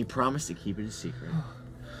 and he promised to keep it a secret.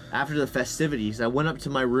 After the festivities, I went up to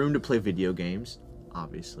my room to play video games,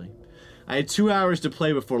 obviously. I had 2 hours to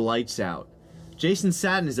play before lights out. Jason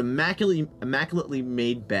sat in his immaculately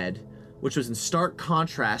made bed, which was in stark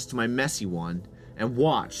contrast to my messy one, and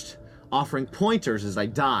watched, offering pointers as I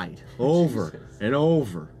died, over and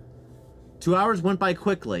over. 2 hours went by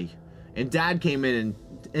quickly, and Dad came in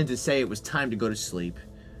to say it was time to go to sleep.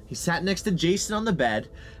 He sat next to Jason on the bed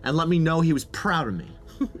and let me know he was proud of me.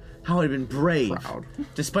 How I'd been brave. Proud.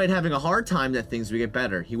 Despite having a hard time that things would get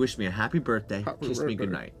better, he wished me a happy birthday, kissed me birthday.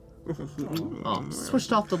 goodnight. Oh,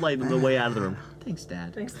 switched off the light on the way out of the room. Thanks,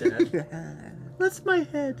 Dad. Thanks, Dad. That's my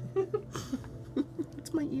head.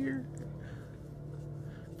 It's my ear.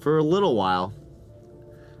 For a little while,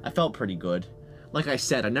 I felt pretty good. Like I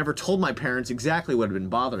said, I never told my parents exactly what had been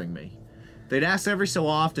bothering me. They'd ask every so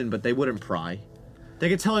often, but they wouldn't pry. They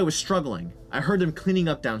could tell I was struggling. I heard them cleaning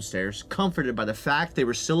up downstairs, comforted by the fact they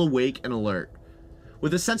were still awake and alert.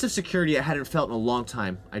 With a sense of security I hadn't felt in a long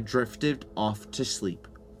time, I drifted off to sleep.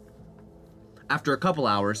 After a couple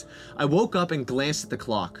hours, I woke up and glanced at the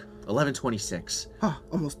clock. 11:26. Huh,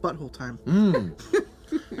 almost butthole time.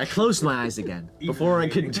 I closed my eyes again. Before I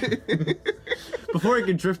could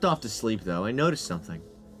drift off to sleep, though, I noticed something.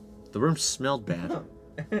 The room smelled bad.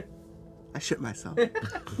 I shit myself.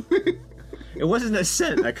 It wasn't a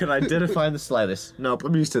scent I could identify in the slightest. Nope,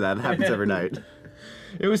 I'm used to that. It happens every night.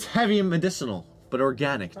 It was heavy and medicinal, but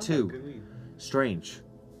organic, too. Strange.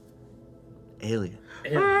 Alien.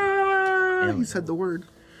 He said the word.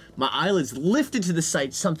 My eyelids lifted to the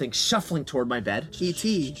sight something shuffling toward my bed.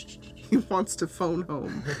 E.T. He wants to phone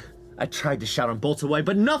home. I tried to shout and bolt away,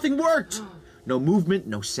 but nothing worked. No movement,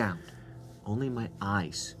 no sound. Only my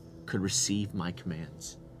eyes could receive my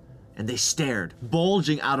commands. And they stared,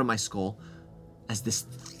 bulging out of my skull, as this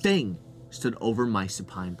thing stood over my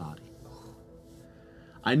supine body.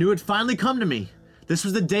 I knew it had finally come to me. This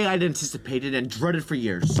was the day I'd anticipated and dreaded for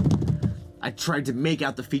years. I tried to make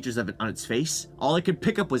out the features of it on its face. All I could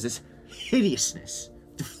pick up was this hideousness,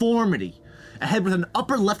 deformity, a head with an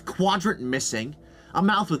upper left quadrant missing, A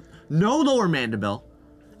mouth with no lower mandible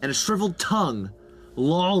and a shriveled tongue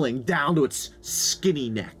lolling down to its skinny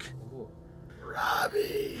neck.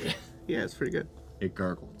 Robbie. Yeah, it's pretty good. It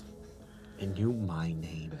gurgled. It knew my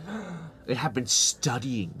name. It had been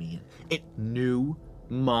studying me. It knew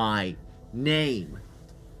my name.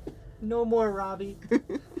 No more, Robbie.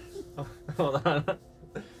 Oh, hold on.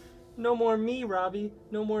 No more me, Robbie.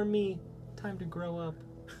 No more me. Time to grow up.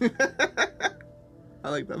 I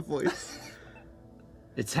like that voice.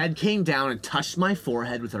 Its head came down and touched my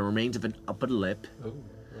forehead with the remains of an upper lip. Oh,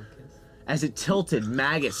 As it tilted,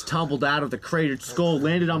 maggots tumbled out of the cratered skull,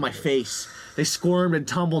 landed on my face. They squirmed and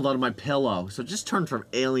tumbled onto my pillow, so it just turned from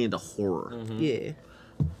alien to horror. Yeah.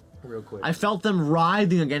 real quick. I felt them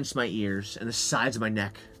writhing against my ears and the sides of my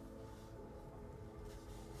neck.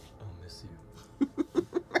 I'll miss you.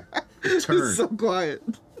 It turned. It's so quiet.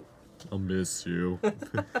 I'll miss you.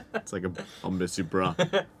 It's like I'll miss you,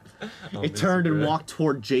 bruh. It turned and walked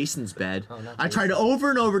toward Jason's bed. I tried over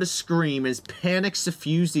and over to scream as panic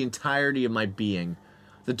suffused the entirety of my being.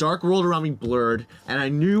 The dark world around me blurred, and I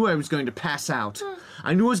knew I was going to pass out.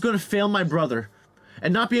 I knew I was going to fail my brother,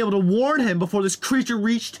 and not be able to warn him before this creature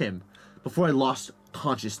reached him, before I lost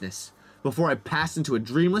consciousness, before I passed into a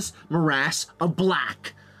dreamless morass of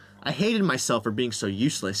black. I hated myself for being so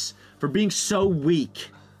useless, for being so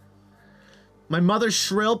weak. My mother's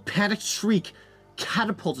shrill, panicked shriek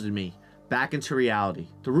catapulted me back into reality.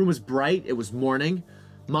 The room was bright, it was morning.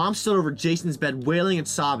 Mom stood over Jason's bed wailing and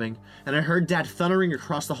sobbing, and I heard Dad thundering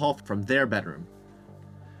across the hall from their bedroom.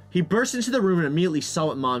 He burst into the room and immediately saw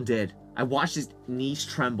what Mom did. I watched his knees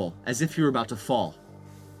tremble, as if he were about to fall.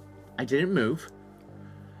 I didn't move.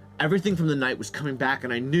 Everything from the night was coming back,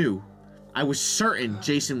 and I was certain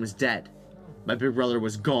Jason was dead. My big brother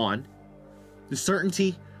was gone. The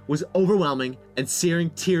certainty was overwhelming, and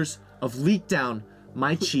searing tears leaked down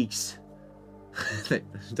my cheeks. It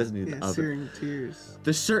doesn't need the other. Searing tears.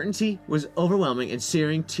 The certainty was overwhelming, and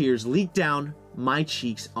searing tears leaked down my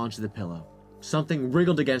cheeks onto the pillow. Something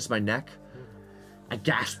wriggled against my neck. I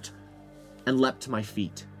gasped and leapt to my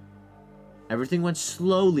feet. Everything went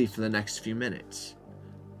slowly for the next few minutes.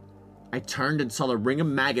 I turned and saw the ring of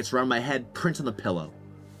maggots around my head print on the pillow.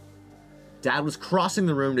 Dad was crossing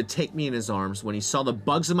the room to take me in his arms when he saw the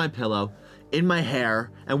bugs in my pillow, in my hair,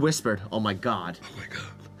 and whispered, "Oh my God. Oh my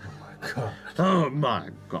God. Oh my God. Oh my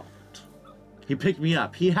God." He picked me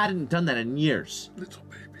up. He hadn't done that in years. Little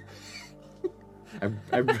baby.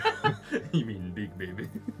 You mean big baby?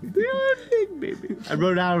 Big baby. I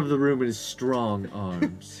rode out of the room in his strong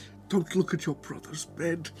arms. Don't look at your brother's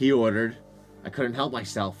bed. He ordered. I couldn't help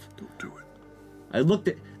myself. Don't do it. I looked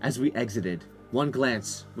at as we exited. One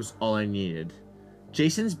glance was all I needed.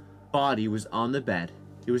 Jason's body was on the bed.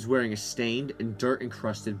 He was wearing a stained and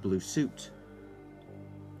dirt-encrusted blue suit.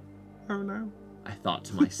 Oh no. I thought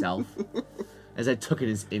to myself, as I took in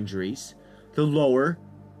his injuries. The lower,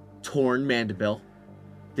 torn mandible,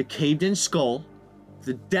 the caved-in skull,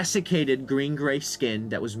 the desiccated green-gray skin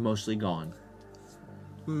that was mostly gone.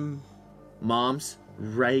 Mom's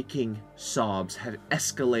raking sobs had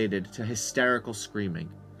escalated to hysterical screaming.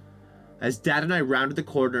 As Dad and I rounded the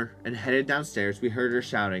corner and headed downstairs, we heard her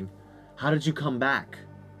shouting, "How did you come back?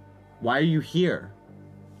 Why are you here?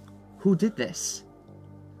 Who did this?"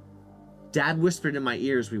 Dad whispered in my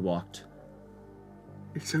ear as we walked.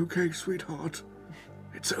 It's okay, sweetheart.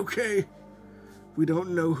 It's okay. We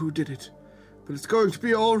don't know who did it, but it's going to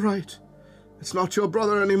be all right. It's not your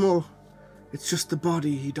brother anymore. It's just the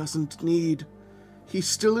body he doesn't need. He's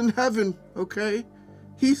still in heaven, okay?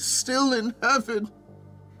 He's still in heaven.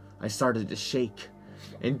 I started to shake,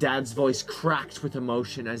 and Dad's voice cracked with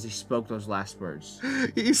emotion as he spoke those last words.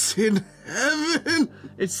 He's in heaven.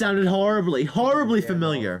 It sounded horribly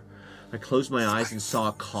familiar. I closed my eyes and saw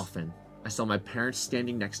a coffin. I saw my parents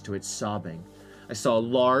standing next to it, sobbing. I saw a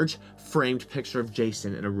large, framed picture of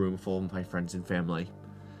Jason in a room full of my friends and family.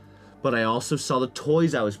 But I also saw the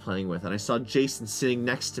toys I was playing with, and I saw Jason sitting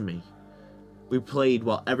next to me. We played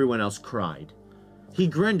while everyone else cried. He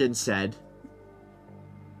grinned and said,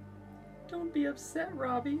 Don't be upset,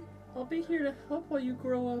 Robbie. I'll be here to help while you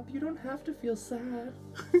grow up. You don't have to feel sad.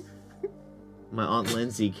 My Aunt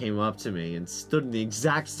Lindsay came up to me and stood in the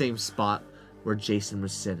exact same spot where Jason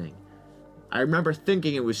was sitting. I remember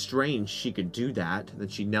thinking it was strange she could do that. Then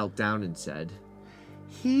she knelt down and said,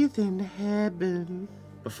 He's in heaven.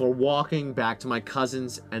 Before walking back to my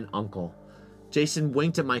cousins and uncle. Jason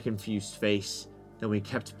winked at my confused face, then we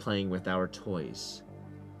kept playing with our toys.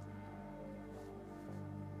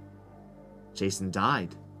 Jason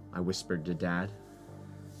died, I whispered to Dad.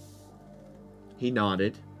 He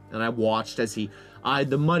nodded, and I watched as he eyed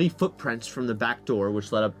the muddy footprints from the back door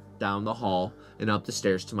which led up down the hall and up the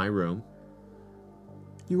stairs to my room.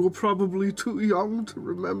 You were probably too young to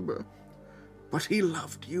remember, but he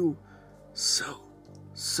loved you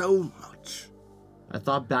so much. I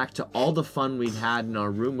thought back to all the fun we'd had in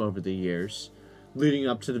our room over the years, leading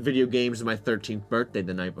up to the video games of my 13th birthday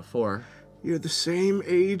the night before. You're the same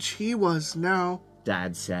age he was now.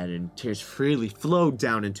 Dad said, and tears freely flowed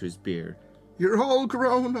down into his beard. You're all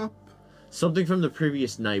grown up. Something from the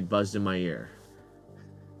previous night buzzed in my ear.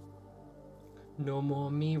 No more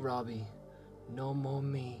me, Robbie. No more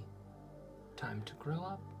me. Time to grow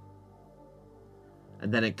up.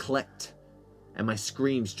 And then it clicked, and my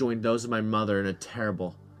screams joined those of my mother in a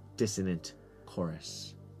terrible, dissonant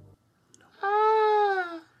chorus.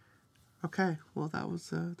 Okay, well that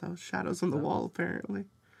was Shadows on the Wall apparently.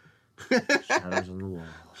 Shadows on the wall.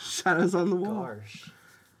 Shadows on the wall. Gosh.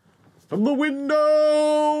 From the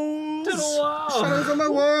windows! To the wall! Shadows on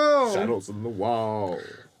the wall. Shadows on the wall.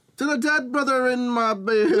 To the dead brother in my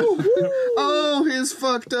bed. Oh, his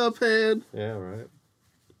fucked up head. Yeah, right.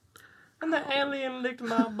 And the alien licked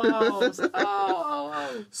my balls.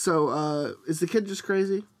 Oh. So, is the kid just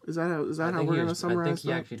crazy? Is that how we're gonna summarize I think he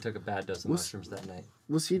that? actually took a bad dose of mushrooms that night.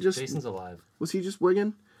 Was he just Jason's alive. Was he just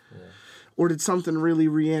wigging? Yeah. Or did something really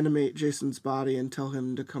reanimate Jason's body and tell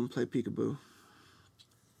him to come play peekaboo?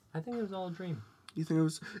 I think it was all a dream. You think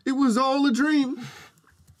it was all a dream?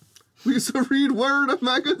 We used to read Word, a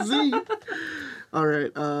magazine. All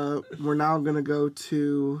right, we're now gonna go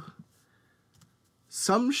to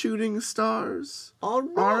some shooting stars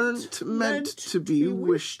aren't meant to be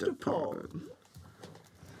wished upon.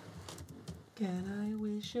 Can I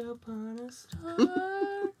wish upon a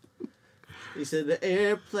star? He said the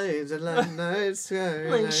airplanes are like night sky,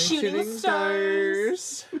 Like shooting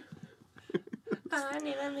stars.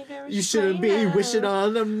 You shouldn't be wishing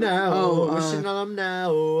on them now. Wishing on them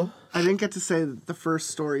now. I didn't get to say that the first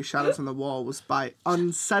story, Shadows on the Wall, was by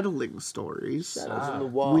Unsettling Stories. Shadows on the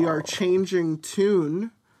wall. We are changing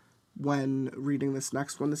tune when reading this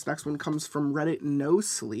next one. This next one comes from Reddit No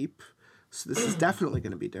Sleep, so this is definitely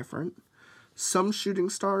going to be different. Some shooting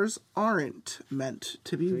stars aren't meant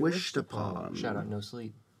to be wished upon. Shout out No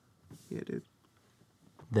Sleep. Yeah, dude.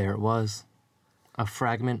 There it was. A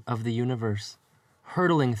fragment of the universe,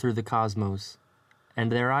 hurtling through the cosmos.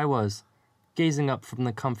 And there I was, gazing up from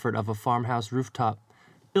the comfort of a farmhouse rooftop,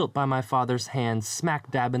 built by my father's hand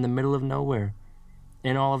smack dab in the middle of nowhere.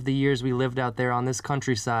 In all of the years we lived out there on this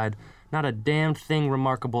countryside, not a damned thing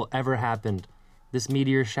remarkable ever happened. This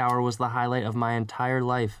meteor shower was the highlight of my entire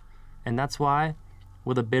life. And that's why,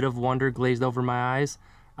 with a bit of wonder glazed over my eyes,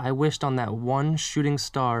 I wished on that one shooting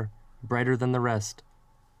star, brighter than the rest.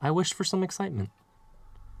 I wished for some excitement.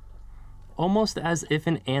 Almost as if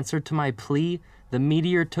in answer to my plea, the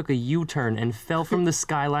meteor took a U-turn and fell from the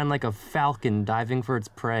skyline like a falcon diving for its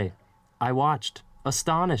prey. I watched,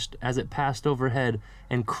 astonished, as it passed overhead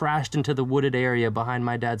and crashed into the wooded area behind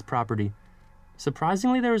my dad's property.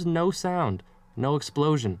 Surprisingly, there was no sound, no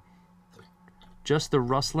explosion. Just the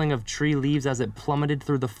rustling of tree leaves as it plummeted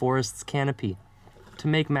through the forest's canopy. To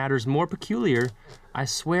make matters more peculiar, I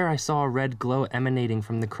swear I saw a red glow emanating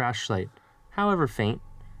from the crash site, however faint.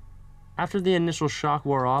 After the initial shock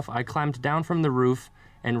wore off, I climbed down from the roof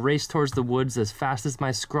and raced towards the woods as fast as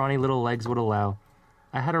my scrawny little legs would allow.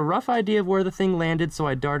 I had a rough idea of where the thing landed, so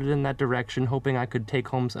I darted in that direction, hoping I could take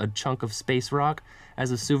home a chunk of space rock as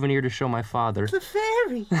a souvenir to show my father.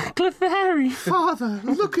 Clefairy! Clefairy! Father,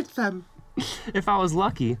 look at them! If I was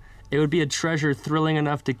lucky, it would be a treasure thrilling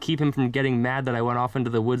enough to keep him from getting mad that I went off into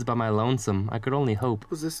the woods by my lonesome. I could only hope.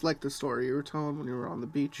 Was this like the story you were telling when you were on the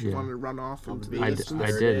beach? You wanted to run off into the distance?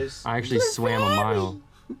 I did. I actually swam a mile.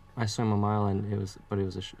 I swam a mile, and it was. I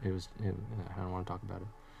don't want to talk about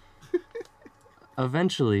it.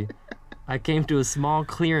 Eventually, I came to a small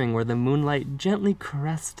clearing where the moonlight gently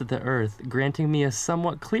caressed the earth, granting me a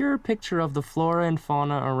somewhat clearer picture of the flora and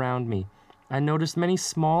fauna around me. I noticed many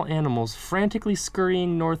small animals frantically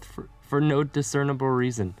scurrying north for no discernible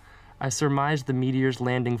reason. I surmised the meteor's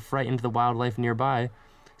landing frightened the wildlife nearby,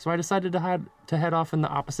 so I decided to head off in the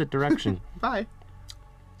opposite direction. Bye.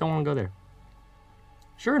 Don't want to go there.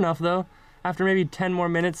 Sure enough, though, after maybe 10 more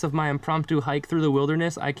minutes of my impromptu hike through the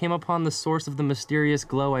wilderness, I came upon the source of the mysterious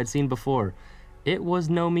glow I'd seen before. It was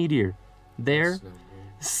no meteor. There,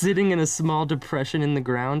 sitting in a small depression in the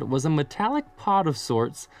ground, was a metallic pod of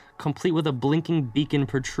sorts, complete with a blinking beacon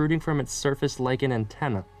protruding from its surface like an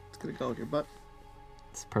antenna. It's gonna go in your butt.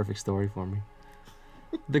 It's a perfect story for me.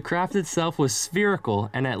 The craft itself was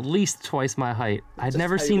spherical and at least twice my height. I'd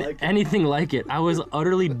never seen anything like it. I was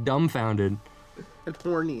utterly dumbfounded. And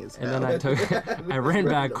horny as hell. And then I ran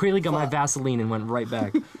back, quickly got my Vaseline and went right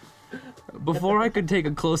back. Before I could take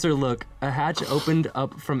a closer look, a hatch opened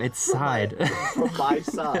up from its side. From my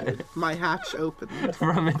side. My hatch opened.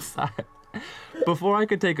 From its side. Before I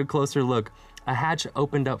could take a closer look, a hatch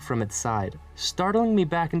opened up from its side, startling me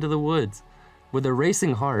back into the woods. With a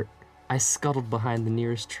racing heart, I scuttled behind the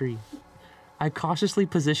nearest tree. I cautiously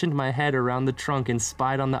positioned my head around the trunk and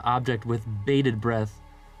spied on the object with bated breath.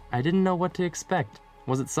 I didn't know what to expect.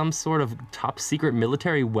 Was it some sort of top-secret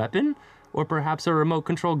military weapon? Or perhaps a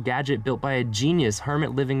remote-control gadget built by a genius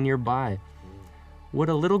hermit living nearby? Would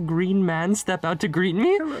a little green man step out to greet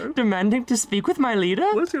me, demanding to speak with my leader?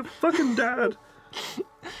 What's your fucking dad?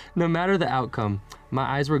 No matter the outcome, my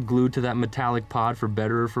eyes were glued to that metallic pod for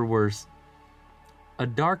better or for worse. A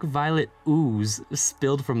dark violet ooze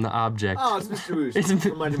spilled from the object. Oh, it's Mr. Ooze.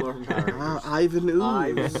 Reminded me more from Power Rangers. Ivan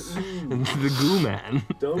Ooze. The goo man.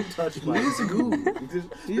 Don't touch my goo.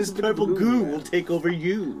 This purple goo will take over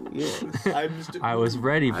you. Yes. I'm Mr. I was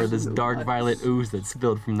ready for this dark violet ooze that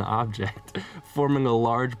spilled from the object, forming a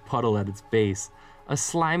large puddle at its base. A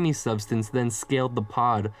slimy substance then scaled the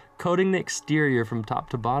pod, coating the exterior from top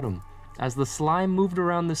to bottom. As the slime moved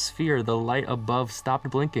around the sphere, the light above stopped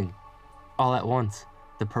blinking. All at once,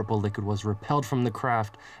 the purple liquid was repelled from the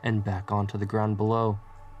craft and back onto the ground below.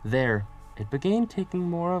 There, it began taking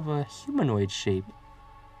more of a humanoid shape.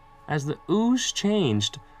 As the ooze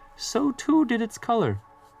changed, so too did its color.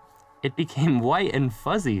 It became white and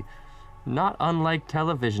fuzzy, not unlike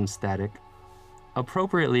television static.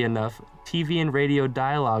 Appropriately enough, TV and radio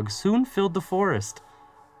dialogue soon filled the forest.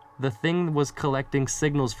 The thing was collecting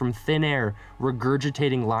signals from thin air,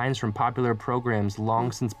 regurgitating lines from popular programs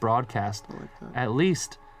long since broadcast. At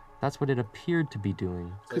least, that's what it appeared to be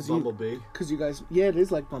doing. Like Bumblebee. Because you guys, yeah, it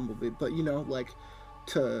is like Bumblebee, but you know, like,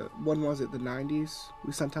 when was it, the 90s?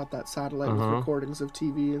 We sent out that satellite with recordings of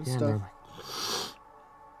TV and stuff.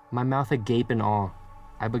 My mouth agape in awe.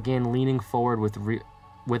 I began leaning forward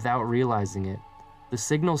without realizing it. The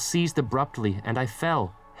signal ceased abruptly, and I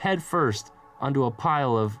fell, head first, onto a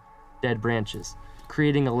pile of dead branches,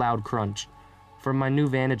 creating a loud crunch. From my new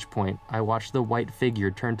vantage point, I watched the white figure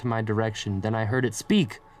turn to my direction, then I heard it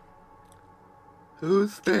speak.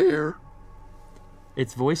 Who's there?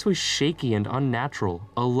 Its voice was shaky and unnatural,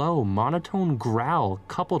 a low, monotone growl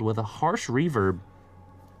coupled with a harsh reverb.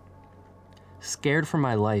 Scared for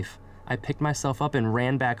my life, I picked myself up and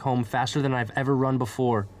ran back home faster than I've ever run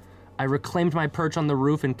before. I reclaimed my perch on the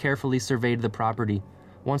roof and carefully surveyed the property.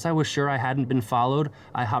 Once I was sure I hadn't been followed,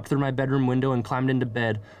 I hopped through my bedroom window and climbed into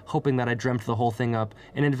bed, hoping that I dreamt the whole thing up,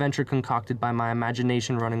 an adventure concocted by my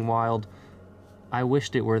imagination running wild. I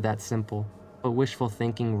wished it were that simple, but wishful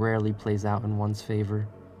thinking rarely plays out in one's favor.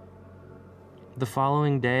 The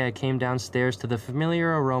following day, I came downstairs to the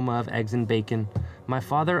familiar aroma of eggs and bacon. My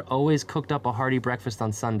father always cooked up a hearty breakfast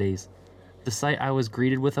on Sundays. The sight I was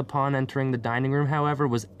greeted with upon entering the dining room, however,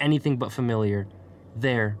 was anything but familiar.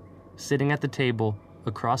 There, sitting at the table,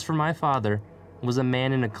 across from my father, was a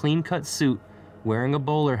man in a clean-cut suit, wearing a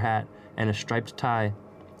bowler hat and a striped tie.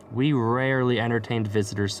 We rarely entertained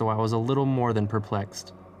visitors, so I was a little more than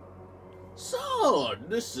perplexed. Son,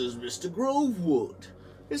 this is Mr. Grovewood.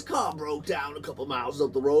 His car broke down a couple miles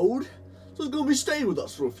up the road, so he's gonna be staying with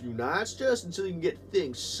us for a few nights, just until he can get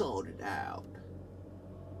things sorted out.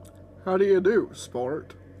 How do you do,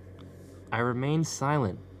 sport? I remained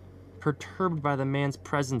silent, perturbed by the man's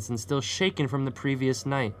presence and still shaken from the previous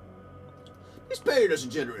night. He's paid us a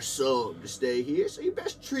generous sum to stay here, so you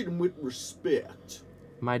best treat him with respect.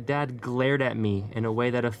 My dad glared at me in a way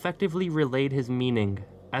that effectively relayed his meaning.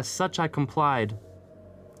 As such, I complied.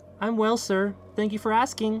 "I'm well, sir. Thank you for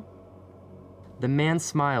asking." The man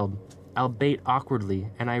smiled, albeit awkwardly,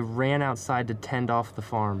 and I ran outside to tend to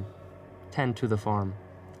the farm.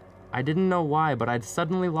 I didn't know why, but I'd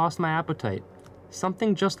suddenly lost my appetite.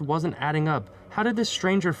 Something just wasn't adding up. How did this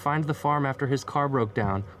stranger find the farm after his car broke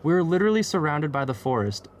down? We were literally surrounded by the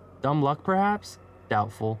forest. Dumb luck, perhaps?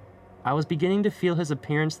 Doubtful. I was beginning to feel his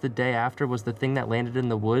appearance the day after was the thing that landed in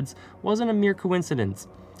the woods wasn't a mere coincidence.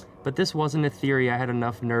 But this wasn't a theory I had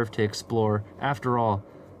enough nerve to explore. After all,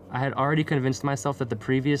 I had already convinced myself that the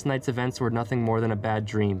previous night's events were nothing more than a bad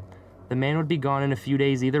dream. The man would be gone in a few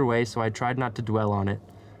days either way, so I tried not to dwell on it.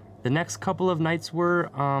 The next couple of nights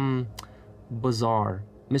were, bizarre.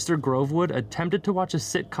 Mr. Grovewood attempted to watch a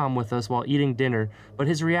sitcom with us while eating dinner, but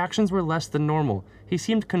his reactions were less than normal. He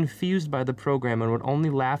seemed confused by the program and would only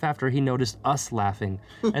laugh after he noticed us laughing.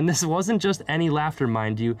 And this wasn't just any laughter,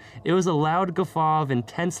 mind you. It was a loud guffaw of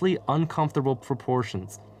intensely uncomfortable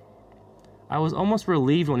proportions. I was almost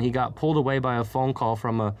relieved when he got pulled away by a phone call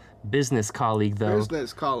from a business colleague, though.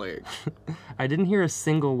 Business colleague. I didn't hear a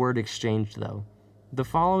single word exchanged, though. The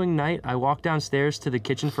following night, I walked downstairs to the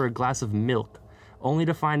kitchen for a glass of milk, only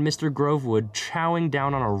to find Mr. Grovewood chowing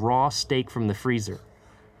down on a raw steak from the freezer.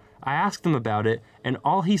 I asked him about it, and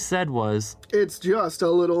all he said was, It's just a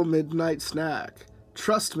little midnight snack.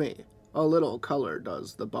 Trust me, a little color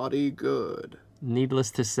does the body good.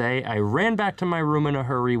 Needless to say, I ran back to my room in a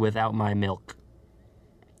hurry without my milk.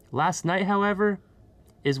 Last night, however,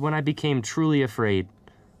 is when I became truly afraid.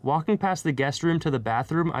 Walking past the guest room to the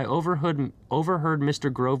bathroom, I overheard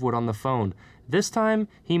Mr. Grovewood on the phone. This time,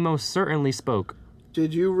 he most certainly spoke.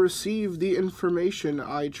 Did you receive the information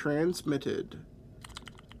I transmitted?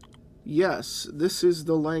 Yes, this is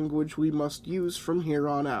the language we must use from here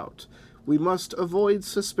on out. We must avoid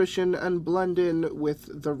suspicion and blend in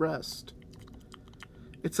with the rest.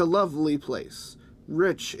 It's a lovely place,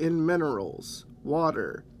 rich in minerals,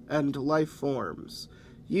 water, and life forms.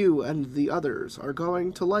 You and the others are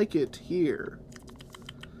going to like it here.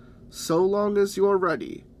 So long as you're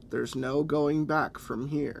ready, there's no going back from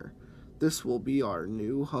here. This will be our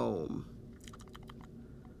new home.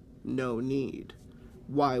 No need.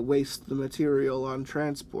 Why waste the material on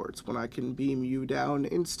transports when I can beam you down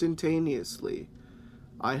instantaneously?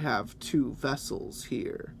 I have 2 vessels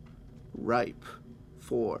here, ripe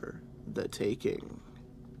for the taking.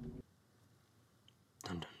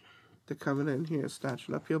 They're coming in here,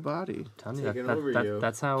 snatching up your body. Taking over you.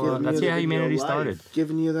 That's how Giving that's you how the humanity real life. started.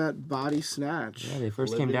 Giving you that body snatch. Yeah, they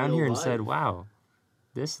first Living came down real here and life. said, "Wow,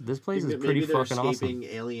 this place is Maybe pretty they're fucking awesome." escaping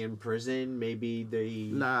alien prison. Maybe they.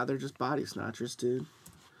 Nah, they're just body snatchers, dude.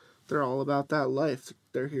 They're all about that life.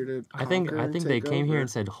 They're here to I think conquer and they take came here over. and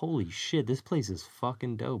said, "Holy shit, this place is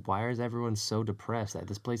fucking dope. Why is everyone so depressed?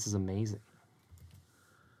 This place is amazing."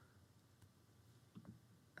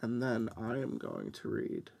 And then I am going to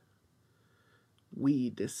read. We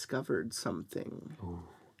discovered something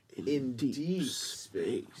in deep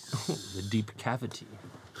space. The deep cavity.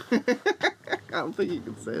 I don't think you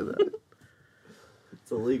can say that.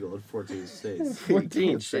 It's illegal in 14 states. 14 You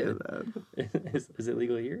can't say shit. that. Is it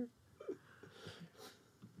legal here?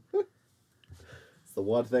 It's the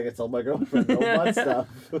one thing I tell my girlfriend. No butt stuff.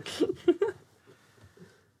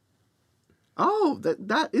 Oh,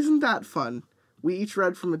 that isn't that fun. We each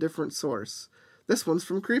read from a different source. This one's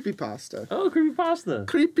from Creepypasta. Oh, creepypasta.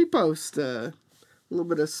 Creepypasta. A little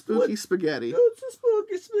bit of spooky spaghetti. It's a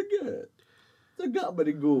spooky spaghetti. It's a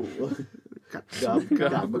gabagool.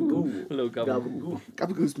 Gabagool. Hello, gabagoo.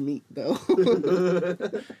 Gabagoo's meat, though.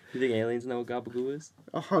 You think aliens know what gabagoo is?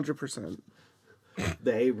 100%.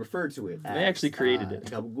 They refer to it as... They actually created it.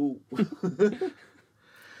 Gabagool.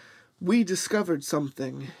 We discovered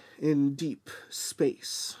something in deep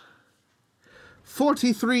space.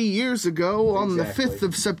 43 years ago, on the Exactly. 5th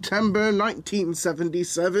of September,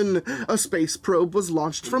 1977, a space probe was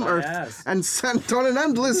launched from Earth ass. and sent on an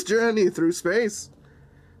endless journey through space.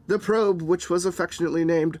 The probe, which was affectionately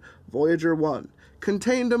named Voyager 1,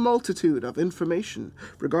 contained a multitude of information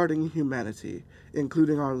regarding humanity,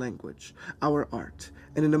 including our language, our art,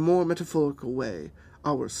 and in a more metaphorical way,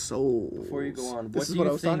 our souls. Before you go on, This is what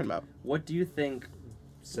I was talking about. What do you think,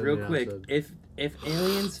 So real now quick, it's if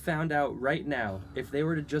aliens found out right now, if they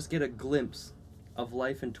were to just get a glimpse of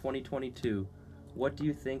life in 2022, what do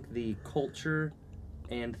you think the culture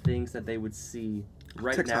and things that they would see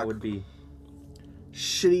right now TikTok. would be?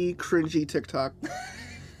 Shitty, cringy TikTok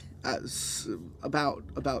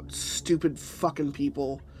about stupid fucking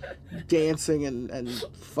people dancing and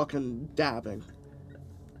fucking dabbing.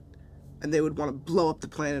 And they would want to blow up the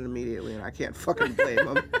planet immediately, and I can't fucking blame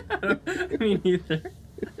them. Me neither.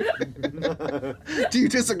 Do you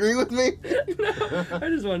disagree with me? I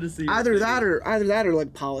just wanted to see. Either that or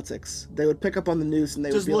like politics. They would pick up on the news and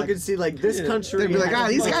they Just would be look like, and see, like, this country... They'd be like, has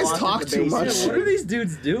these a guys bunch talk of too basic much. shit. What are these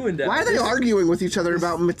dudes doing down why are they there? arguing with each other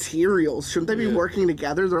about materials? Shouldn't they be working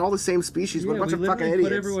together? They're all the same species. What a bunch we of fucking literally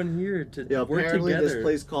put idiots. everyone here to Yeah, work apparently together. this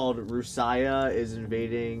place called Rusaya is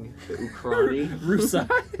invading the Ukraine. Rusai?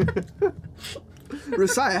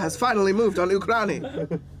 Russia has finally moved on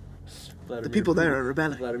Ukraine. The people there are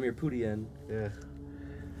rebelling. Vladimir Putin. Yeah.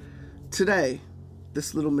 Today,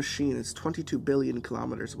 this little machine is 22 billion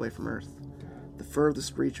kilometers away from Earth, the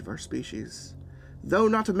furthest reach of our species. Though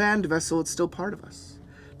not a manned vessel, it's still part of us.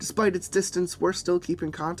 Despite its distance, we're still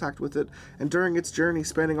keeping contact with it, and during its journey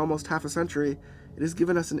spanning almost half a century, it has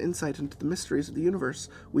given us an insight into the mysteries of the universe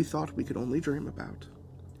we thought we could only dream about.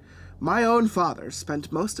 My own father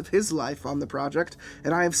spent most of his life on the project,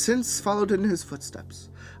 and I have since followed in his footsteps.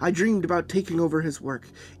 I dreamed about taking over his work,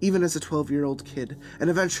 even as a 12-year-old kid, and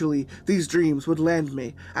eventually these dreams would land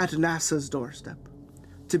me at NASA's doorstep,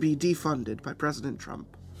 to be defunded by President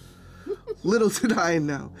Trump. Little did I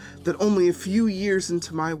know that only a few years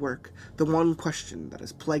into my work, the one question that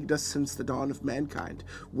has plagued us since the dawn of mankind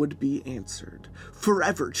would be answered,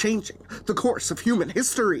 forever changing the course of human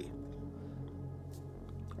history.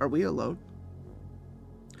 Are we alone?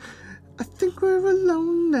 I think we're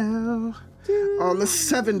alone now. On the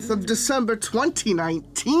 7th of December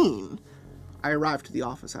 2019, I arrived to the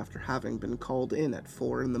office after having been called in at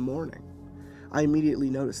 4 in the morning. I immediately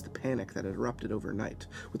noticed the panic that had erupted overnight,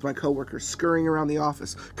 with my coworkers scurrying around the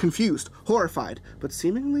office, confused, horrified, but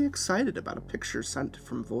seemingly excited about a picture sent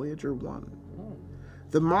from Voyager 1.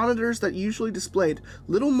 The monitors that usually displayed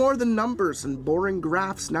little more than numbers and boring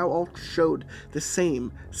graphs now all showed the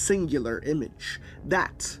same singular image,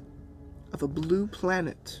 that of a blue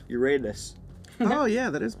planet. Uranus. Oh yeah,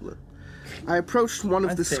 that is blue. I approached one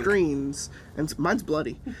of the screens, and mine's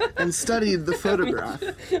bloody, and studied the photograph.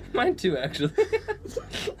 Mine too, actually.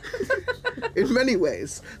 In many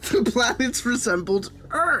ways, the planets resembled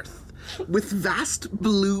Earth, with vast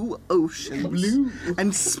blue oceans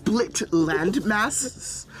and split land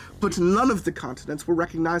masses. But none of the continents were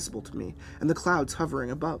recognizable to me, and the clouds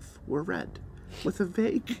hovering above were red, with a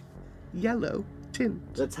vague yellow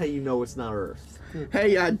tint. That's how you know it's not Earth.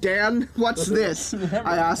 Hey, Dan, what's this?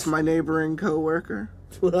 I asked my neighboring coworker.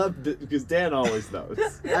 Because Dan always knows.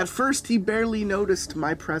 At first, he barely noticed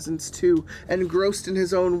my presence, too, engrossed in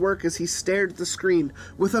his own work as he stared at the screen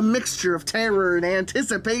with a mixture of terror and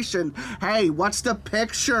anticipation. Hey, what's the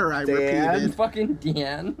picture? I repeated. Fucking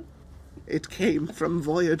Dan. It came from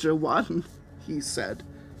Voyager 1, he said,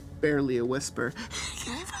 barely a whisper.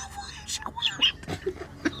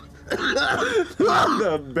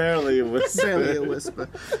 Barely a whisper. Barely a whisper.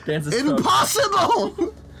 Dan's a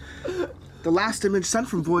Impossible! The last image sent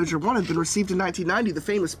from Voyager 1 had been received in 1990, the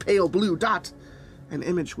famous pale blue dot. An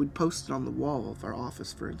image we'd posted on the wall of our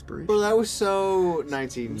office for inspiration. Well, that was so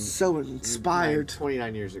So inspired.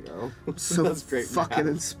 29 years ago. So That's great fucking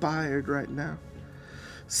math. inspired right now.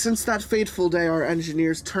 Since that fateful day, our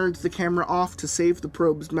engineers turned the camera off to save the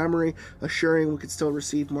probe's memory, assuring we could still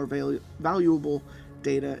receive more valuable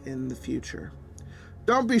data in the future.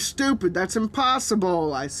 Don't be stupid, that's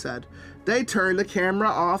impossible, I said. They turned the camera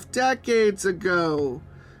off decades ago.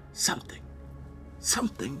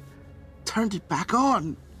 Something turned it back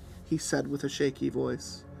on, he said with a shaky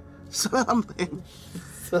voice. Something.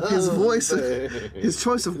 His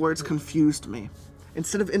choice of words confused me.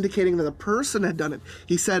 Instead of indicating that a person had done it,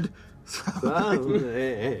 he said,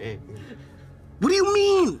 something. What do you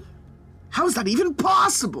mean? How is that even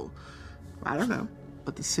possible? I don't know.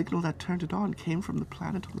 But the signal that turned it on came from the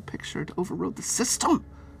planet on the picture. It overrode the system,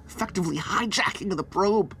 effectively hijacking the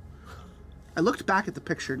probe. I looked back at the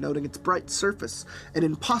picture, noting its bright surface, an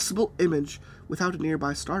impossible image without a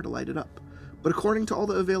nearby star to light it up. But according to all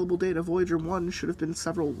the available data, Voyager 1 should have been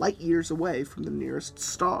several light years away from the nearest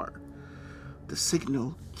star. The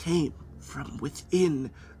signal came from within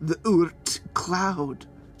the Oort cloud,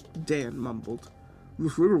 Dan mumbled. The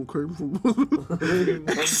signal came from...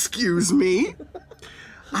 Excuse me?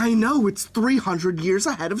 I know, it's 300 years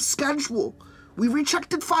ahead of schedule. We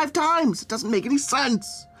rechecked it 5 times. It doesn't make any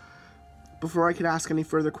sense. Before I could ask any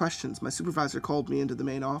further questions, my supervisor called me into the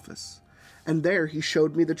main office. And there he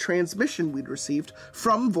showed me the transmission we'd received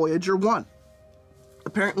from Voyager 1.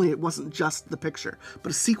 Apparently it wasn't just the picture,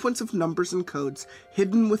 but a sequence of numbers and codes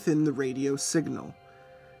hidden within the radio signal.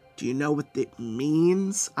 Do you know what it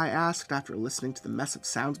means? I asked after listening to the mess of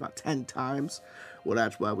sounds about 10 times. Well,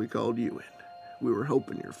 that's why we called you in. We were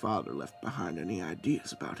hoping your father left behind any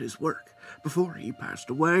ideas about his work before he passed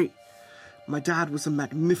away. My dad was a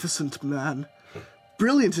magnificent man,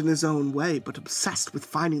 brilliant in his own way, but obsessed with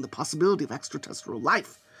finding the possibility of extraterrestrial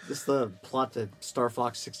life. This the plot to Star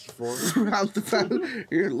Fox 64? Throughout the family,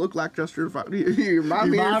 you look like just your father. You remind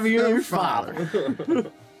me of your father.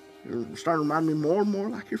 You're starting to remind me more and more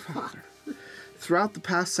like your father. Throughout the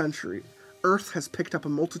past century, Earth has picked up a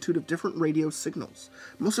multitude of different radio signals,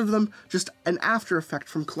 most of them just an after effect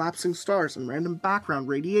from collapsing stars and random background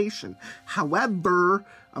radiation. However,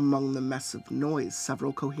 among the mess of noise,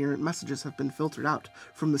 several coherent messages have been filtered out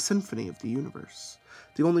from the symphony of the universe.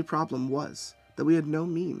 The only problem was that we had no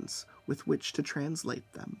means with which to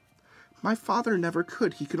translate them. My father never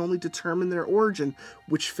could. He could only determine their origin,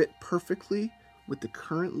 which fit perfectly with the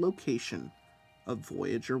current location of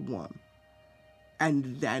Voyager 1.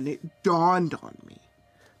 And then it dawned on me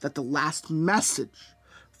that the last message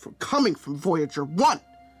coming from Voyager 1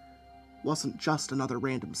 wasn't just another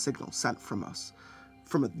random signal sent from us,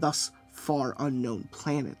 from a thus far unknown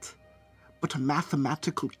planet, but a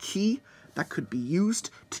mathematical key that could be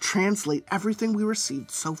used to translate everything we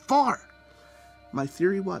received so far. My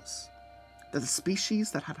theory was that the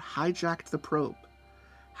species that had hijacked the probe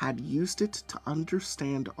had used it to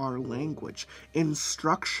understand our language,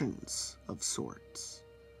 instructions of sorts.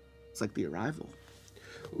 It's like the arrival.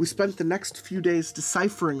 We spent the next few days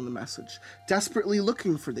deciphering the message, desperately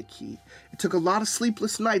looking for the key. It took a lot of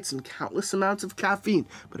sleepless nights and countless amounts of caffeine,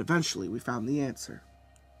 but eventually we found the answer.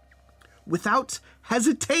 Without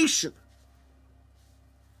hesitation,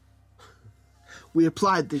 we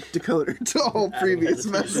applied the decoder to all previous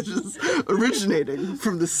messages originating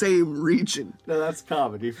from the same region. No, that's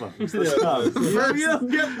comedy, folks. That's comedy. You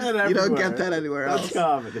don't get that everywhere. You don't get that anywhere else. That's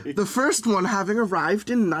comedy. The first one having arrived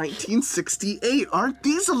in 1968. Aren't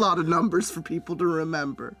these a lot of numbers for people to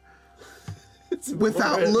remember?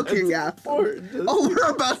 Without looking at them. Oh,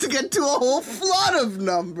 we're about to get to a whole flood of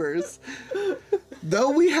numbers.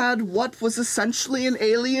 Though we had what was essentially an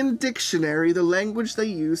alien dictionary, the language they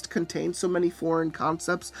used contained so many foreign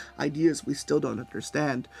concepts, ideas we still don't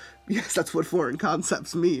understand. Yes, that's what foreign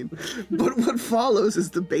concepts mean. But what follows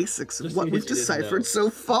is the basics of what we've deciphered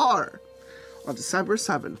so far. On December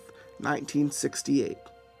 7th, 1968,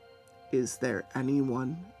 is there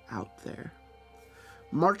anyone out there?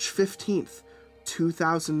 March 15th,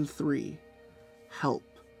 2003, help,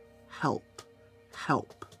 help,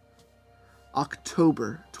 help.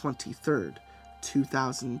 October 23rd,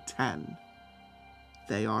 2010,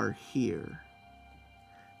 they are here.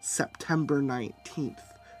 September 19th,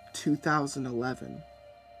 2011,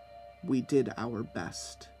 we did our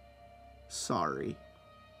best. Sorry.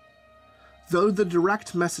 Though the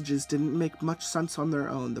direct messages didn't make much sense on their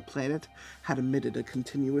own, the planet had emitted a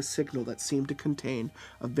continuous signal that seemed to contain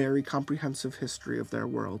a very comprehensive history of their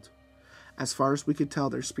world. As far as we could tell,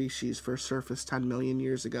 their species first surfaced 10 million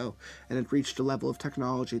years ago, and it reached a level of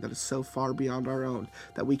technology that is so far beyond our own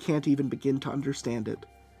that we can't even begin to understand it.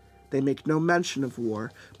 They make no mention of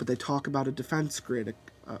war, but they talk about a defense grid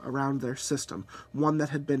around their system, one that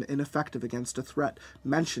had been ineffective against a threat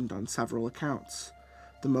mentioned on several accounts.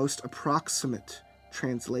 The most approximate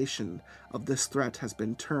translation of this threat has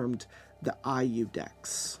been termed the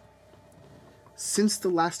IUDEX. Since the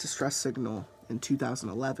last distress signal in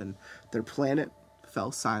 2011, their planet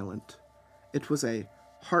fell silent. It was a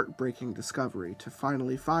heartbreaking discovery to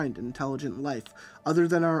finally find intelligent life other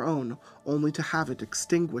than our own, only to have it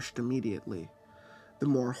extinguished immediately. The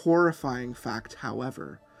more horrifying fact,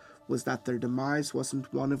 however, was that their demise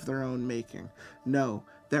wasn't one of their own making. No,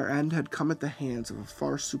 their end had come at the hands of a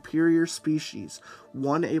far superior species,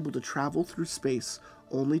 one able to travel through space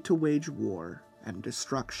only to wage war and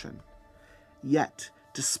destruction. Yet,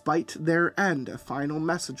 despite their end, a final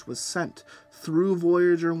message was sent through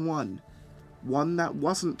Voyager 1, one that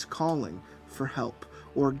wasn't calling for help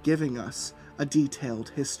or giving us a detailed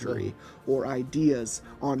history or ideas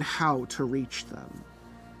on how to reach them.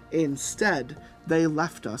 Instead, they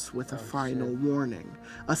left us with a final warning,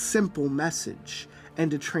 a simple message,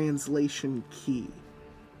 and a translation key.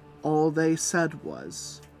 All they said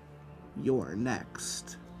was, "You're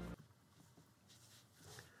next."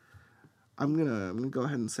 I'm gonna go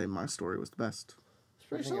ahead and say my story was the best. It's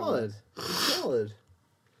pretty solid. It's solid.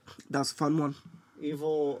 That was a fun one.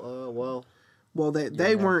 Evil, Well,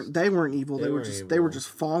 they weren't evil. They were evil. just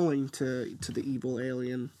falling to the evil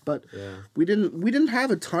alien. But Yeah. we didn't have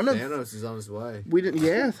a ton of. Thanos is on his way. We didn't.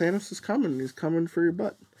 Yeah, Thanos is coming. He's coming for your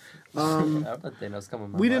butt. I bet Thanos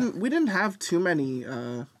coming. We didn't have too many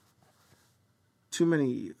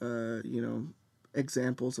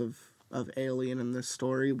examples of alien in this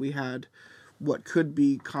story. We had what could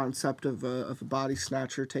be concept of a body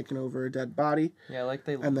snatcher taking over a dead body. Yeah, like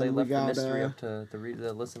they And then left we got, the mystery up to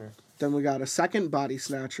the listener. Then we got a second body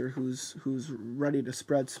snatcher who's ready to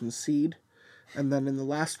spread some seed. And then in the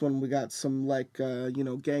last one we got some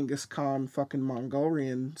Genghis Khan fucking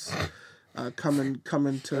Mongolians coming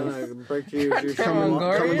to Break your coming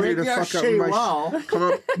here to fuck up my wall.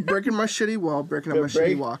 breaking my shitty wall, breaking up my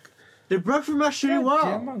shitty walk. They broke from my shitty wall.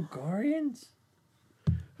 Damn Mongolians!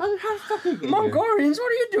 How fucking Mongolians,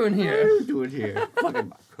 what are you doing What are here? you doing here?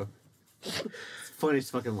 Fucking It's the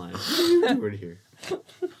funniest fucking line. What are you doing here?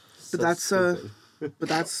 But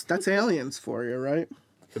that's aliens for you, right?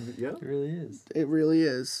 Yeah. It really is. It really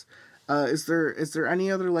is. Is there any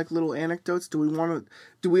other little anecdotes? Do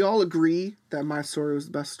we all agree that my story was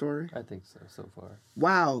the best story? I think so far.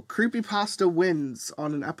 Wow, Creepypasta wins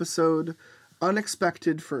on an episode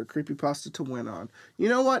unexpected for a Creepypasta to win on. You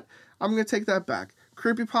know what? I'm going to take that back.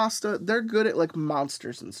 Creepypasta, they're good at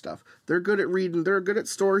monsters and stuff. They're good at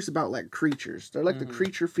stories about creatures. They're the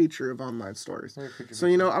creature feature of online stories. So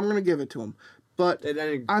I'm going to give it to them. But It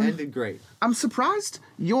ended great. I'm surprised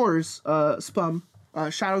yours, Spum,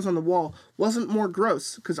 Shadows on the Wall wasn't more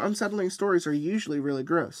gross, because unsettling stories are usually really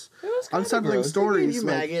gross. It was kinda Unsettling gross. They stories, gave you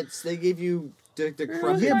like, maggots. They gave you the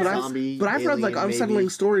crushed yeah, zombie. but I've read like alien, unsettling maybe.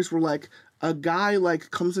 stories where like a guy like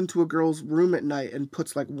comes into a girl's room at night and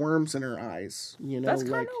puts like worms in her eyes. You know, That's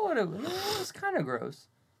kind like of what it was. Kind of gross.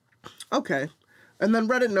 okay. And then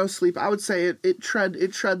Reddit No Sleep, I would say it tread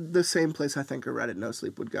the same place I think a Reddit No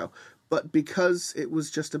Sleep would go, but because it was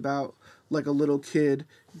just about like a little kid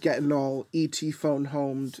getting all ET phone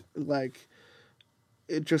homed, like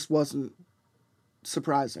it just wasn't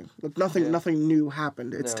surprising. Like nothing new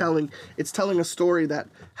happened. It's No. telling a story that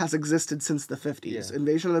has existed since the 50s. Yeah.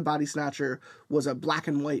 Invasion of the Body Snatcher was a black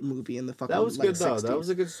and white movie in the fucking That was like, good though. 60s. That was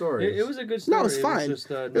a good story. It was a good story. No, it's fine. It was,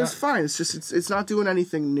 just, it was fine. It's just it's not doing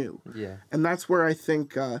anything new. Yeah. And that's where I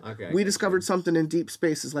think Okay, we discovered something in deep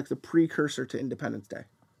space is like the precursor to Independence Day.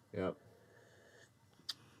 Yep.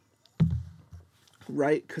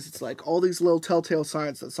 Right? Because it's like all these little telltale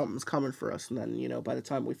signs that something's coming for us, and then, you know, by the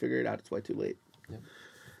time we figure it out, it's way too late. Yep.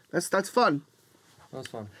 That's fun. That was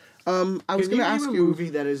fun. I was Can going to you ask name a you... movie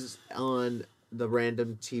that is on the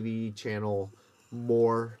random TV channel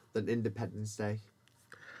more than Independence Day?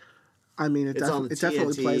 I mean, it, It's on the it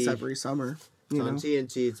definitely TNT. plays every summer. It's You on know?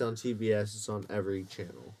 TNT, it's on TBS, it's on every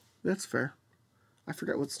channel. That's fair. I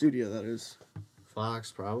forget what studio that is.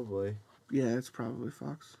 Fox, probably. Yeah, it's probably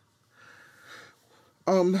Fox.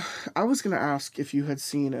 I was going to ask if you had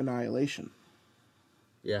seen Annihilation.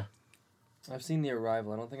 Yeah. I've seen The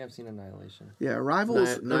Arrival. I don't think I've seen Annihilation. Yeah, Arrival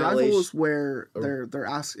is Annihilation- where they're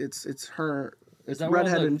ask it's her Is that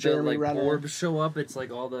Redhead where all and Jeremy the Renner. orbs show up? It's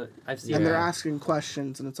like all the I've seen. And they're Yeah. asking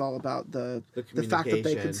questions, and it's all about the fact that they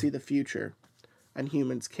communication. can see the future, and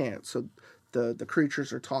humans can't. So the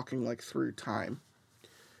creatures are talking like through time.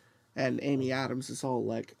 And Amy Adams is all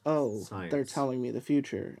like, "Oh, they're Science. telling me the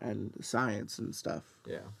future and science and stuff."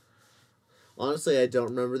 Yeah. Honestly, I don't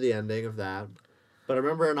remember the ending of that. But I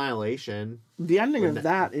remember Annihilation. The ending When of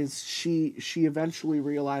that is she eventually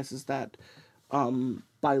realizes that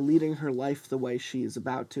by leading her life the way she is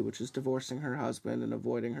about to, which is divorcing her husband and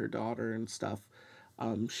avoiding her daughter and stuff,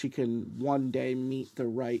 she can one day meet the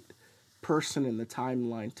right person in the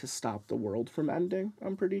timeline to stop the world from ending.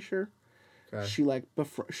 I'm pretty sure. Okay. She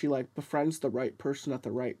befriends the right person at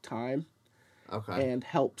the right time Okay. and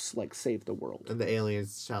helps like save the world. And the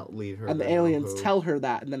aliens lead her. And the to know aliens who. tell her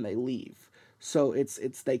that, and then they leave. So it's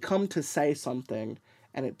they come to say something,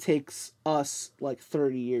 and it takes us like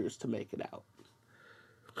 30 years to make it out.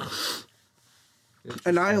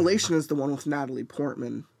 Annihilation is the one with Natalie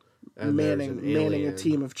Portman And there's manning an a alien.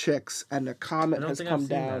 team of chicks, and a comet don't has think come I've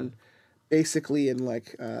seen down, basically in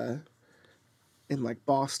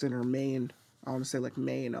Boston or Maine. I want to say like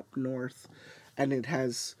Maine up north, and it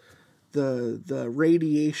has the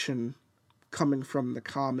radiation coming from the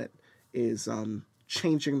comet is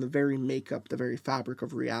changing the very makeup, the very fabric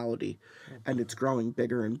of reality, and it's growing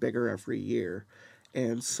bigger and bigger every year,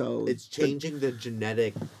 and so It's changing the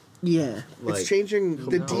genetic yeah, like, it's changing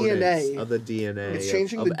the components DNA. of the DNA. It's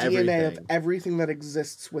changing of the DNA of everything. everything that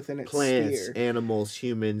exists within its Plants, sphere. animals,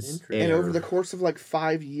 humans, Interesting. And air. over the course of like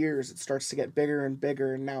 5 years, it starts to get bigger and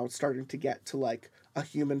bigger, and now it's starting to get to like a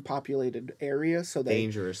human populated area. So they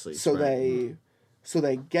dangerously so spread.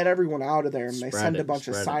 they get everyone out of there, and they send a Spreading, bunch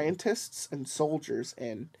of spreading. scientists and soldiers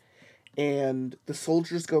in, and the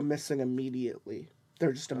soldiers go missing immediately.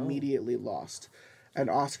 They're just immediately lost,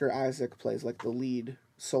 and Oscar Isaac plays like the lead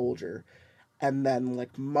soldier, and then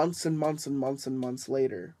like months and months and months and months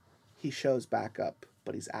later, he shows back up,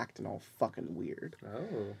 but he's acting all fucking weird.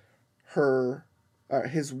 Oh.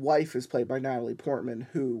 His wife is played by Natalie Portman,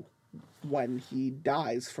 who, when he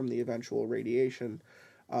dies from the eventual radiation,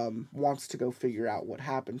 wants to go figure out what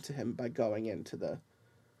happened to him by going into the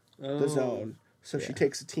zone. So she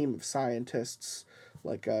takes a team of scientists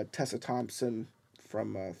like Tessa Thompson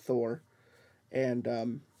from Thor, and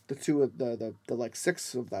the two of the like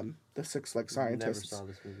six of them, the six like Never scientists. saw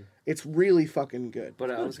this movie. It's really fucking good.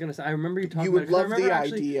 But I was gonna say, I remember you talking. You would about it, 'cause I love the remember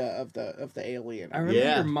actually- idea of the alien. I remember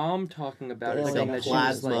Yeah. your mom talking about it, Like saying a that she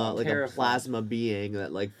was Plasma, like a terrified. plasma being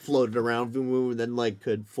that like floated around, boom, boom, and then like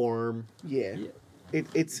could form. Yeah. Yeah.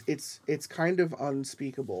 It's kind of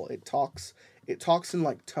unspeakable. It talks in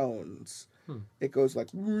like tones. It goes like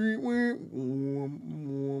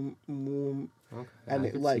Okay, and I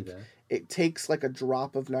it could see like that. it takes like a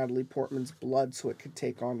drop of Natalie Portman's blood so it could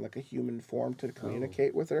take on like a human form to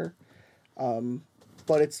communicate with her.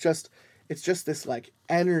 But it's just this like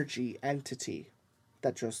energy entity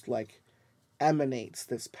that just like emanates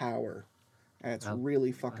this power, and it's really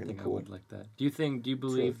I fucking think cool. I would like that. Do you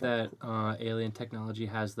believe that alien technology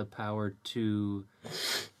has the power to,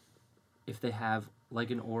 if they have like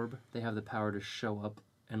an orb, they have the power to show up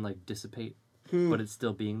and like dissipate, but it's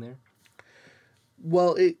still being there?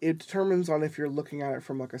 Well, it determines on if you're looking at it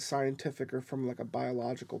from like a scientific or from like a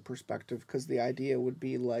biological perspective, because the idea would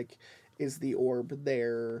be like, is the orb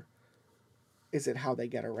there? Is it how they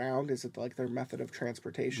get around? Is it like their method of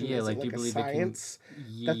transportation? Yeah, is like, it do you like a believe science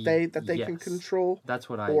it that they can Yes. control? That's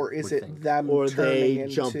what I Or is would it think. them Or turning they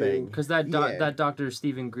into... jumping. Because that Dr.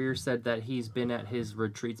 Stephen Greer said that he's been at his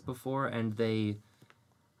retreats before, and it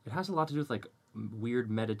has a lot to do with like weird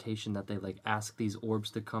meditation that they like ask these orbs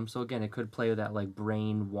to come. So again, it could play with that like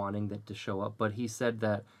brain wanting that to show up. But he said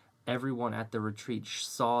that everyone at the retreat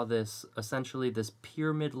saw this essentially this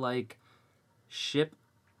pyramid-like ship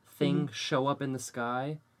thing show up in the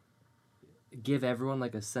sky, give everyone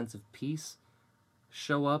like a sense of peace,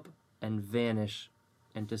 show up and vanish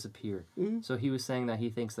and disappear. So he was saying that he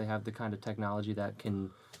thinks they have the kind of technology that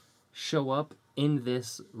can show up in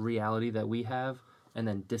this reality that we have and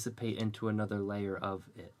then dissipate into another layer of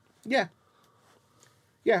it. Yeah.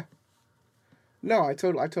 No, I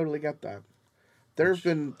totally get that. There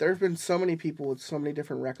have been so many people with so many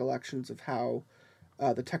different recollections of how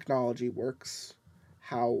the technology works,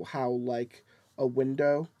 how like a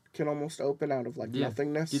window can almost open out of like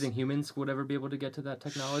nothingness. Do you think humans would ever be able to get to that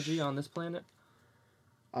technology on this planet?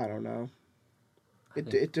 I don't know.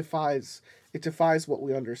 think- It defies what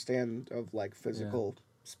we understand of like physical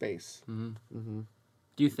space.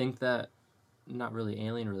 Do you think that, not really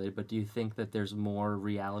alien related, but do you think that there's more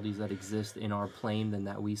realities that exist in our plane than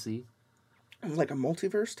that we see? Like a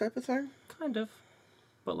multiverse type of thing? Kind of.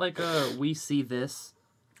 But like we see this,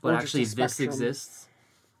 but Or just actually a this spectrum. exists.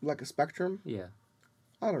 Like a spectrum? Yeah.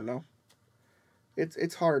 I don't know.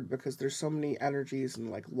 It's hard because there's so many energies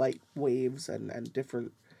and like light waves and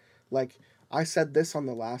different, like I said this on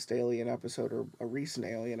the last Alien episode, or a recent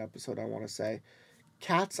Alien episode I want to say.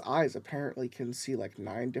 Cat's eyes apparently can see like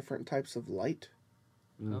 9 different types of light.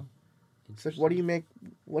 Oh. It's like,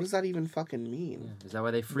 what does that even fucking mean? Yeah. Is that why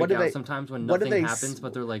they What freak do out they- sometimes when what do nothing they happens, s-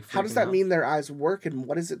 but they're like freaking How does that out? mean their eyes work, and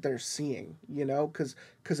what is it they're seeing? You know, because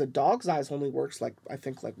a dog's eyes only works like, I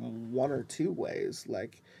think, like 1 or 2 ways.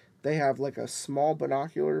 Like they have like a small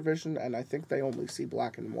binocular vision, and I think they only see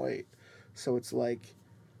black and white. So it's like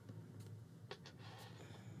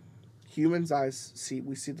humans' eyes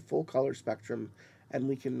we see the full color spectrum, and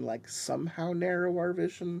we can like somehow narrow our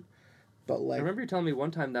vision. But I like remember you telling me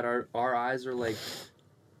one time that our eyes are like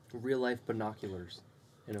real life binoculars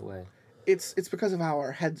in a way. it's because of how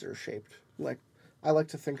our heads are shaped. Like I like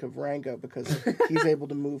to think of Rango because he's able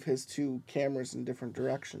to move his 2 cameras in different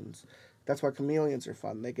directions. That's why chameleons are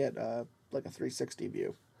fun. They get like a 360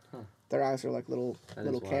 view. Huh. Their eyes are like little That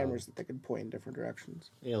is wild. cameras that they can point in different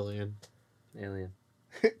directions. Alien. Alien.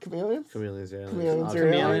 Chameleons? Chameleons are aliens. Chameleons are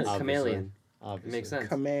Obviously. aliens? Chameleon. Obviously. Makes sense.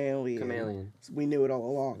 Chameleon. Chameleon. We knew it all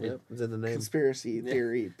along. Yep, it's in the name. Conspiracy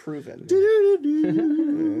theory proven.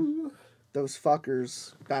 Those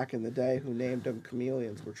fuckers back in the day who named them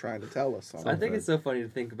chameleons were trying to tell us something. I think it's so funny to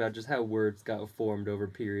think about just how words got formed over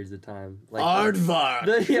periods of time. Like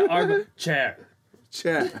Aardvark. Chair.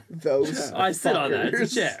 Chair. Those I sit on that.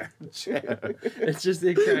 It's a chair. Chair. It's just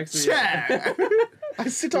it cracks me up. Chair. I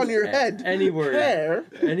sit on your head. Any word. Chair.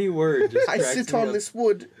 Any word. Just I cracks sit me on up. this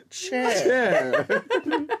wood chair. Chair.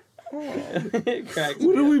 It cracks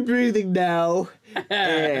What me are up. we breathing now?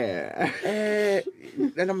 Air.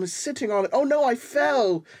 And I'm sitting on it. Oh no, I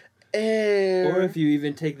fell. Air. Or if you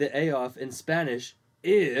even take the A off in Spanish, to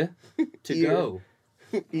Ear. go.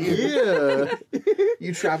 Yeah.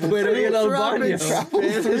 You travel Pero through. el Dropping baño. Travel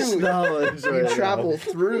Spanish through. knowledge You right now. travel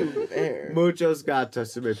through air. Muchos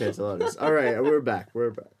gatos to me pantalones. All right, we're back.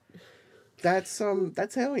 That's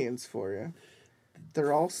aliens for you.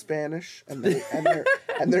 They're all Spanish, and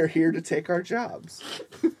they're here to take our jobs.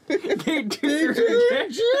 They do.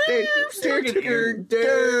 They're Stick your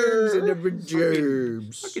germs in the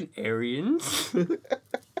germs. Fucking Aryans.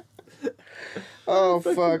 Oh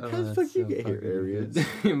fuck! How the fuck you get here, Aryans?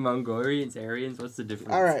 Mongolians, Aryans, what's the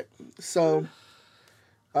difference? All right, so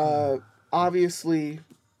obviously,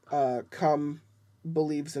 Cum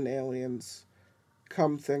believes in aliens.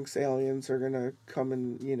 Cum thinks aliens are gonna come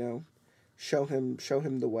and show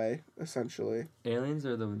him the way. Essentially, Aliens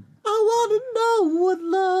are the I wanna know what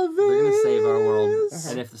love is. they're gonna save our world,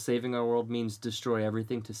 and if saving our world means destroy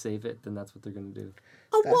everything to save it, then that's what they're gonna do.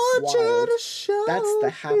 I That's want wild. you to show that's the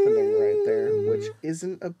happening right there, me. which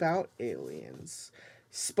isn't about aliens.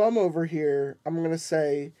 Spum over here, I'm gonna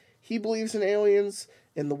say he believes in aliens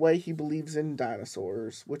in the way he believes in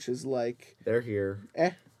dinosaurs, which is like, They're here.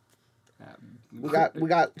 we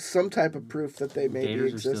got some type of proof that they maybe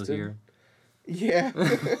Gators are existed. still here. Yeah.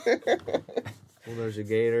 When there's a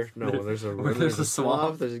gator. No, when there's a When there's a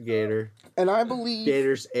swamp. there's a gator. And I believe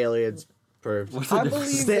Gators, aliens, pervs. I believe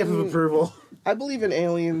Stamp of in, approval. I believe in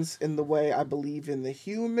aliens in the way I believe in the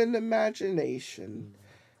human imagination.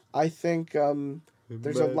 I think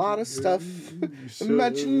there's a lot of stuff.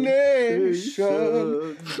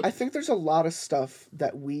 Imagination. I think there's a lot of stuff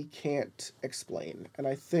that we can't explain. And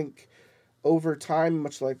I think over time,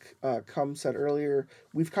 much like Cum said earlier,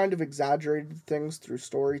 we've kind of exaggerated things through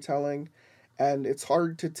storytelling. And it's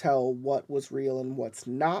hard to tell what was real and what's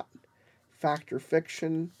not, fact or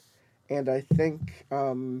fiction. And I think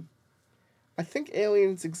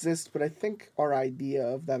aliens exist, but I think our idea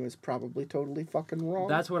of them is probably totally fucking wrong.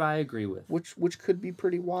 That's what I agree with. Which could be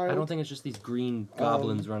pretty wild. I don't think it's just these green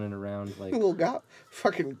goblins running around like. Little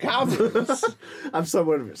fucking goblins. I'm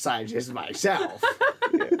somewhat of a scientist myself.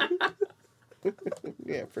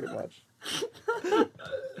 Yeah, pretty much.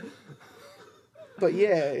 But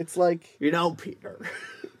yeah, it's like... You know, Peter.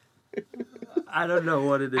 I don't know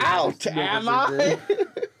what it is. Out, am I?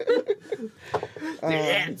 The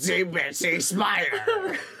itsy-bitsy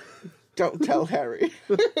spider. Don't tell Harry.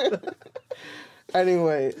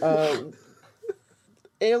 Anyway,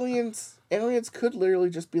 aliens could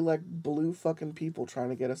literally just be like blue fucking people trying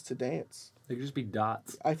to get us to dance. They could just be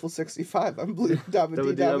dots. Eiffel 65, I'm blue,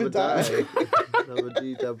 dabba-dee, dabba-die.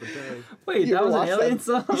 Wait, You that ever was an watched alien that?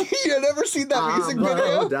 song? You never seen that music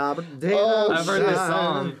video? Oh, I've heard the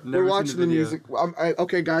song. We're watching the music.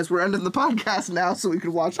 Okay, guys, we're ending the podcast now so we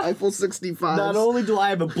can watch Eiffel 65. Not only do I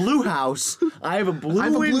have a blue house, I have a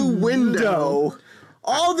blue, window.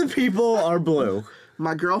 All the people are blue.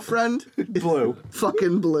 My girlfriend, Blue.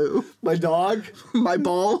 fucking blue. My dog, My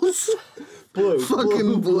balls, blue.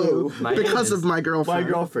 fucking blue. My Because hands. of my girlfriend.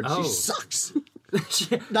 My girlfriend, Oh. she sucks.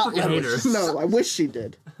 Not Literally. haters. No, I wish she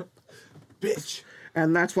did. Bitch.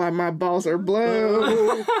 And that's why my balls are blue.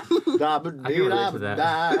 I can relate to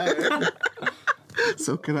that.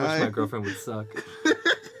 So can I wish my I. girlfriend would suck.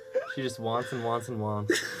 She just wants and wants and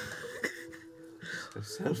wants.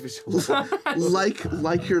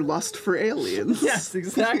 Like your lust for aliens. Yes,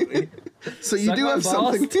 exactly. So you Suck do my have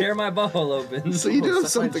balls, something. tear my ball open. So you do have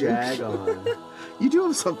something. Jag on. You do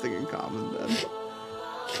have something in common then.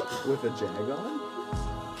 With a jag on?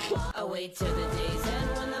 I wait till the days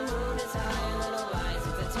end when the